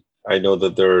any. I know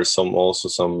that there are also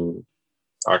some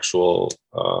actual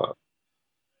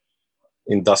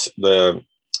the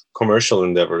commercial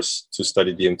endeavors to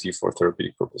study DMT for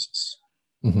therapeutic purposes.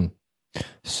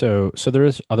 So there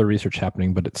is other research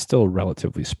happening, but it's still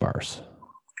relatively sparse.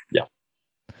 Yeah.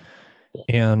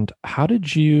 And how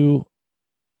did you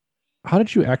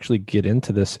actually get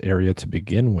into this area to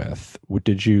begin with?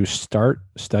 Did you start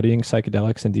studying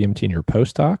psychedelics and DMT in your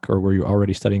postdoc, or were you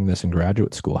already studying this in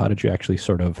graduate school? How did you actually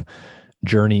sort of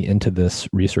journey into this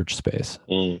research space?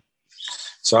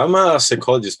 So I'm a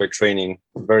psychologist by training,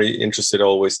 very interested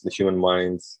always in the human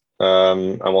mind.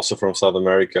 I'm also from South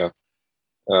America,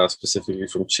 specifically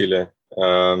from Chile.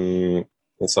 In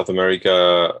South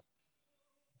America,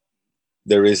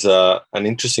 there is an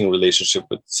interesting relationship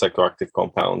with psychoactive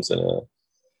compounds and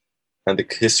the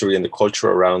history and the culture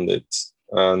around it,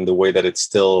 and the way that it's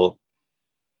still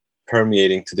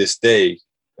permeating to this day,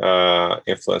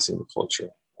 influencing the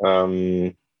culture.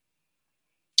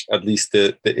 At least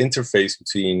the interface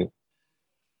between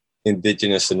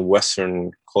indigenous and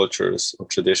Western cultures or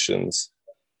traditions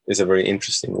is a very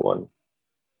interesting one,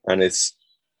 and it's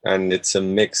a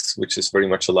mix which is very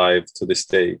much alive to this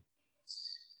day.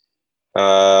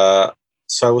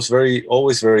 So I was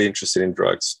always very interested in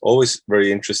drugs, always very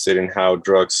interested in how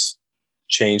drugs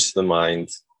change the mind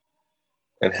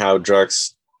and how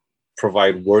drugs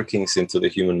provide workings into the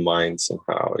human minds and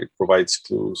how it provides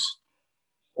clues.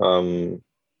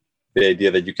 The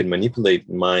idea that you can manipulate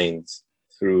mind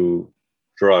through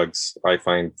drugs, I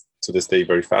find to this day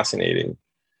very fascinating.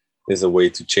 Is a way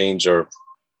to change our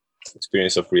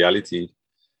experience of reality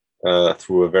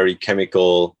through a very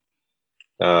chemical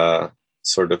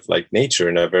sort of like nature,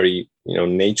 in a very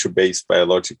nature-based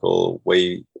biological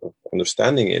way of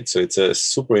understanding it. So it's a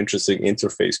super interesting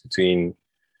interface between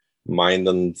mind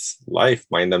and life,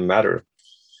 mind and matter.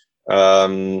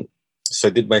 So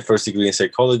I did my first degree in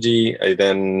psychology. I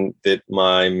then did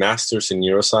my master's in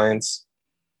neuroscience,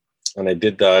 and I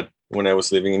did that when I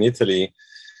was living in Italy.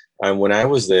 And when I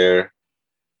was there,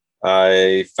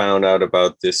 I found out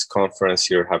about this conference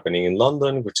here happening in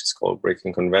London, which is called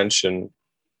Breaking Convention.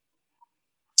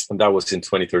 And that was in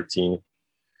 2013.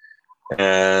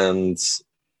 And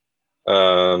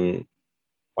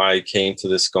I came to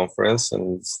this conference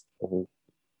and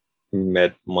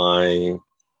met my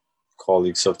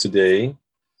colleagues of today.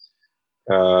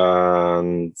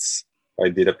 And I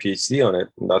did a PhD on it.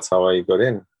 And that's how I got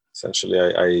in. Essentially,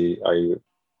 I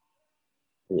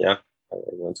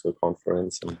went to a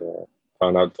conference and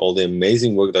found out all the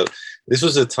amazing work that this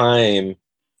was a time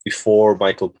before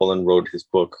Michael Pollan wrote his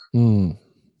book.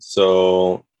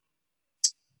 So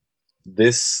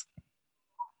this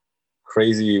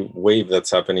crazy wave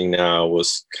that's happening now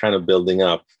was kind of building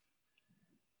up,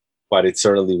 but it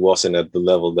certainly wasn't at the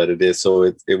level that it is. So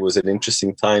it was an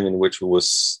interesting time in which it was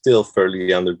still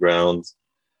fairly underground,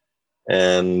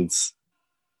 and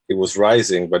it was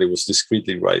rising, but it was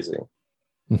discreetly rising.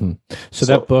 So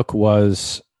that book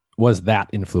was that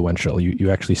influential?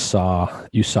 You actually saw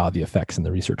the effects in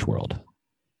the research world?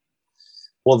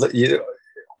 Well,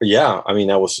 yeah. I mean,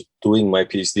 I was doing my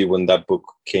PhD when that book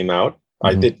came out.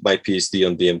 I did my PhD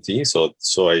on DMT,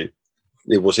 so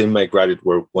it was in my graduate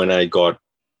work when I got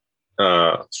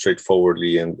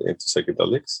straightforwardly into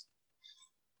psychedelics,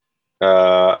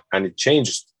 and it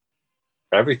changed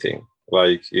everything.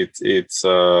 Like it's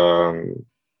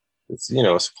it's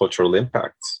a cultural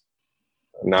impact.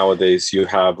 Nowadays, you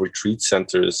have retreat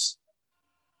centers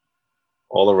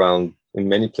all around in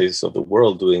many places of the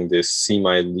world doing this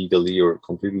semi-legally or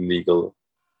completely legal.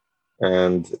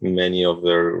 And many of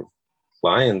their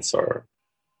clients are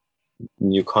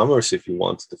newcomers, if you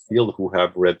want, to the field who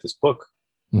have read this book.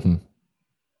 Mm-hmm.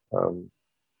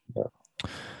 Yeah.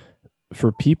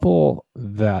 For people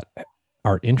that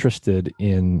are interested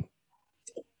in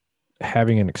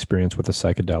having an experience with a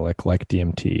psychedelic like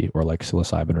DMT or like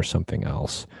psilocybin or something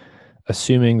else,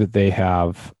 assuming that they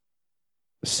have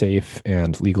safe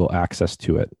and legal access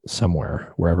to it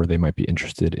somewhere, wherever they might be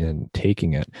interested in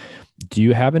taking it, do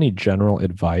you have any general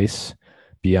advice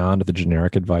beyond the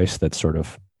generic advice that's sort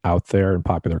of out there in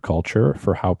popular culture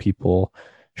for how people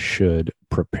should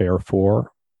prepare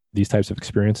for these types of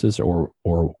experiences, or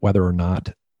whether or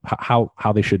not how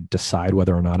they should decide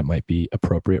whether or not it might be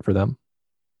appropriate for them?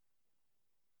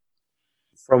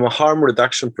 From a harm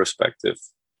reduction perspective,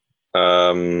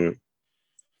 the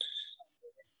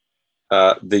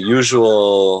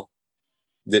usual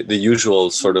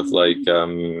sort of like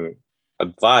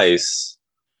advice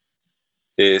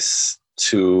is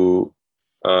to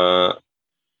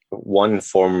one,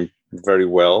 inform very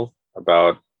well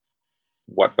about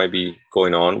what might be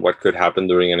going on, what could happen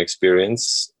during an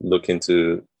experience. Look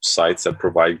into sites that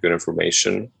provide good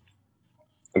information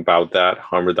about that.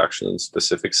 Harm reduction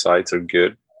specific sites are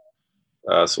good.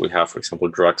 So we have, for example,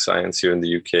 Drug Science here in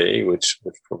the UK, which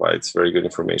provides very good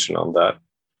information on that.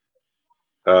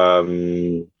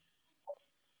 And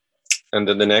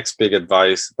then the next big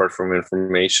advice, apart from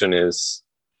information, is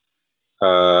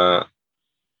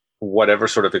whatever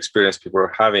sort of experience people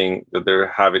are having, that they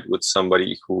have it with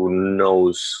somebody who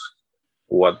knows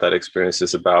what that experience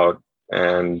is about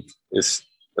and is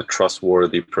a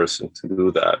trustworthy person to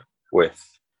do that with.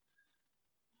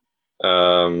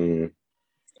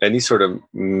 Any sort of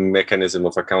mechanism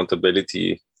of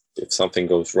accountability if something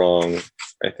goes wrong,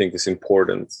 I think is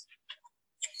important.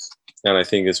 And I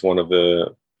think it's one of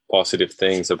the positive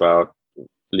things about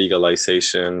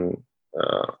legalization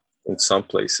in some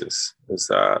places, is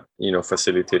that,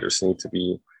 facilitators need to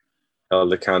be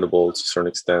held accountable to a certain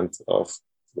extent of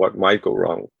what might go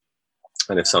wrong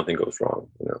and if something goes wrong.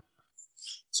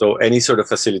 So any sort of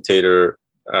facilitator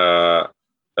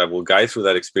that will guide through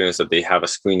that experience, that they have a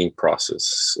screening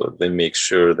process, so they make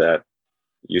sure that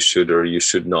you should or you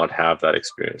should not have that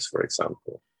experience, for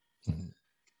example.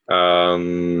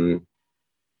 Mm-hmm.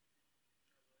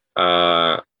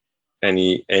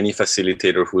 Any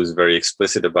facilitator who is very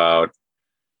explicit about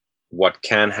what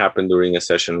can happen during a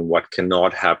session, what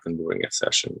cannot happen during a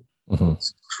session. Mm-hmm.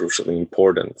 It's crucially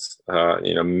important.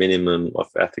 Minimum of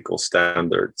ethical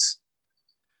standards.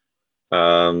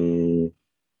 And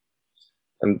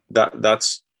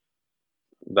that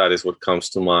is what comes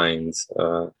to mind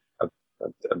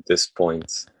at this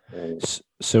point.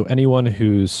 So anyone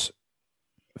who's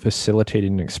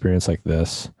facilitating an experience like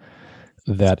this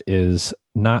that is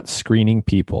not screening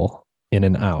people in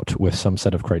and out with some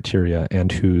set of criteria,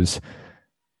 and who's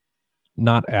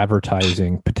not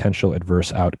advertising potential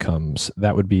adverse outcomes,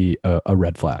 that would be a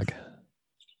red flag.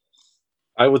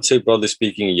 I would say, broadly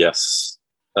speaking, yes.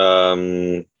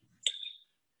 I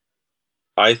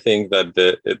think that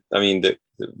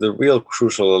the real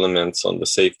crucial elements on the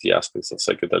safety aspects of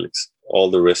psychedelics, all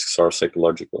the risks are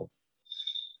psychological.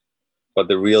 But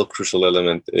the real crucial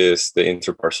element is the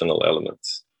interpersonal element,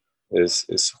 is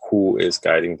who is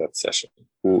guiding that session,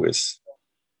 who is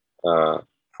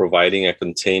providing a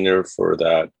container for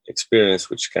that experience,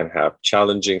 which can have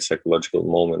challenging psychological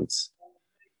moments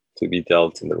to be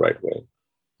dealt in the right way.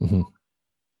 Mm-hmm.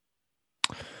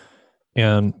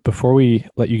 And before we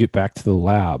let you get back to the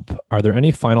lab, are there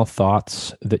any final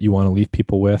thoughts that you want to leave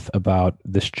people with about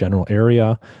this general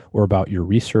area or about your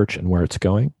research and where it's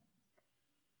going?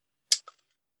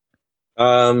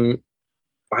 I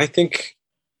think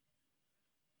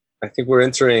we're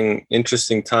entering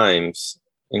interesting times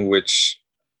in which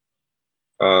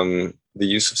the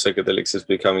use of psychedelics is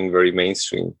becoming very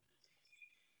mainstream.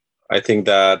 I think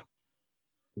that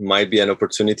might be an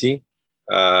opportunity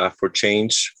for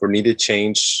change, for needed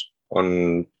change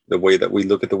on the way that we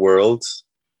look at the world.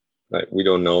 We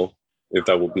don't know if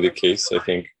that will be the case. I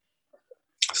think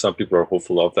some people are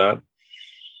hopeful of that.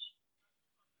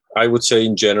 I would say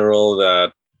in general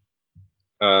that,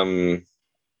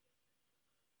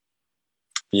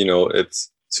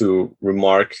 it's to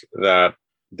remark that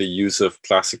the use of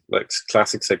classic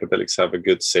psychedelics have a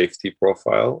good safety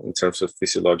profile in terms of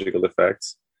physiological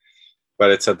effects,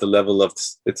 but it's at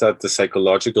the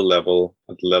psychological level,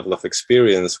 at the level of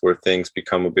experience, where things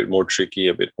become a bit more tricky,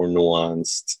 a bit more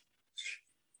nuanced.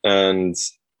 And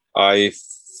I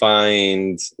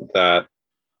find that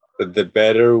the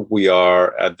better we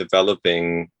are at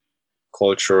developing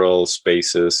cultural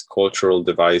spaces, cultural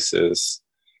devices,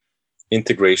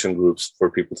 integration groups for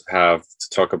people to have to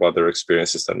talk about their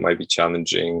experiences that might be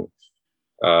challenging,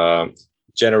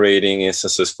 generating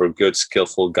instances for good,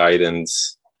 skillful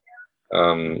guidance,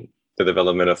 the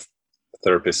development of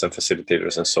therapists and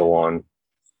facilitators and so on,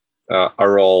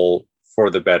 are all for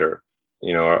the better,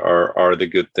 are the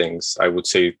good things. I would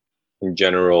say in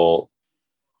general,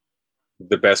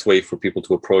 the best way for people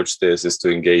to approach this is to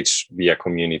engage via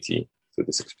community to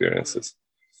these experiences,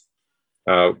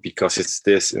 because it's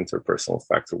this interpersonal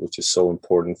factor which is so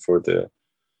important for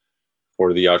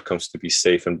the outcomes to be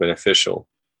safe and beneficial.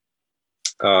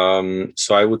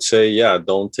 So I would say, yeah,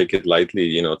 don't take it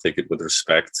lightly. Take it with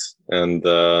respect, and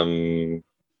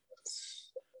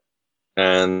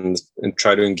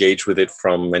try to engage with it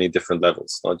from many different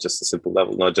levels, not just a simple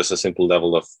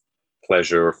level of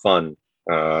pleasure or fun,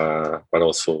 but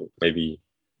also maybe,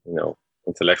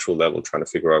 intellectual level, trying to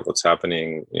figure out what's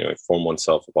happening, inform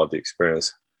oneself about the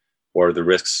experience, what are the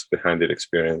risks behind the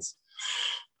experience,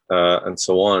 and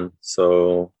so on.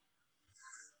 So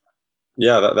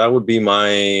yeah, that would be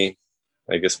my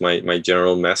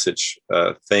general message.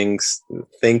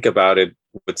 Think about it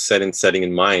with setting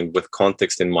in mind, with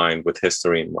context in mind, with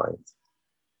history in mind.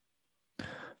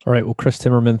 All right. Well, Chris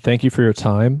Timmermann, thank you for your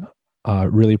time.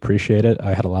 Really appreciate it.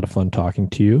 I had a lot of fun talking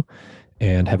to you,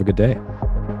 and have a good day.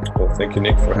 Well, thank you,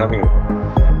 Nick, for having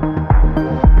me.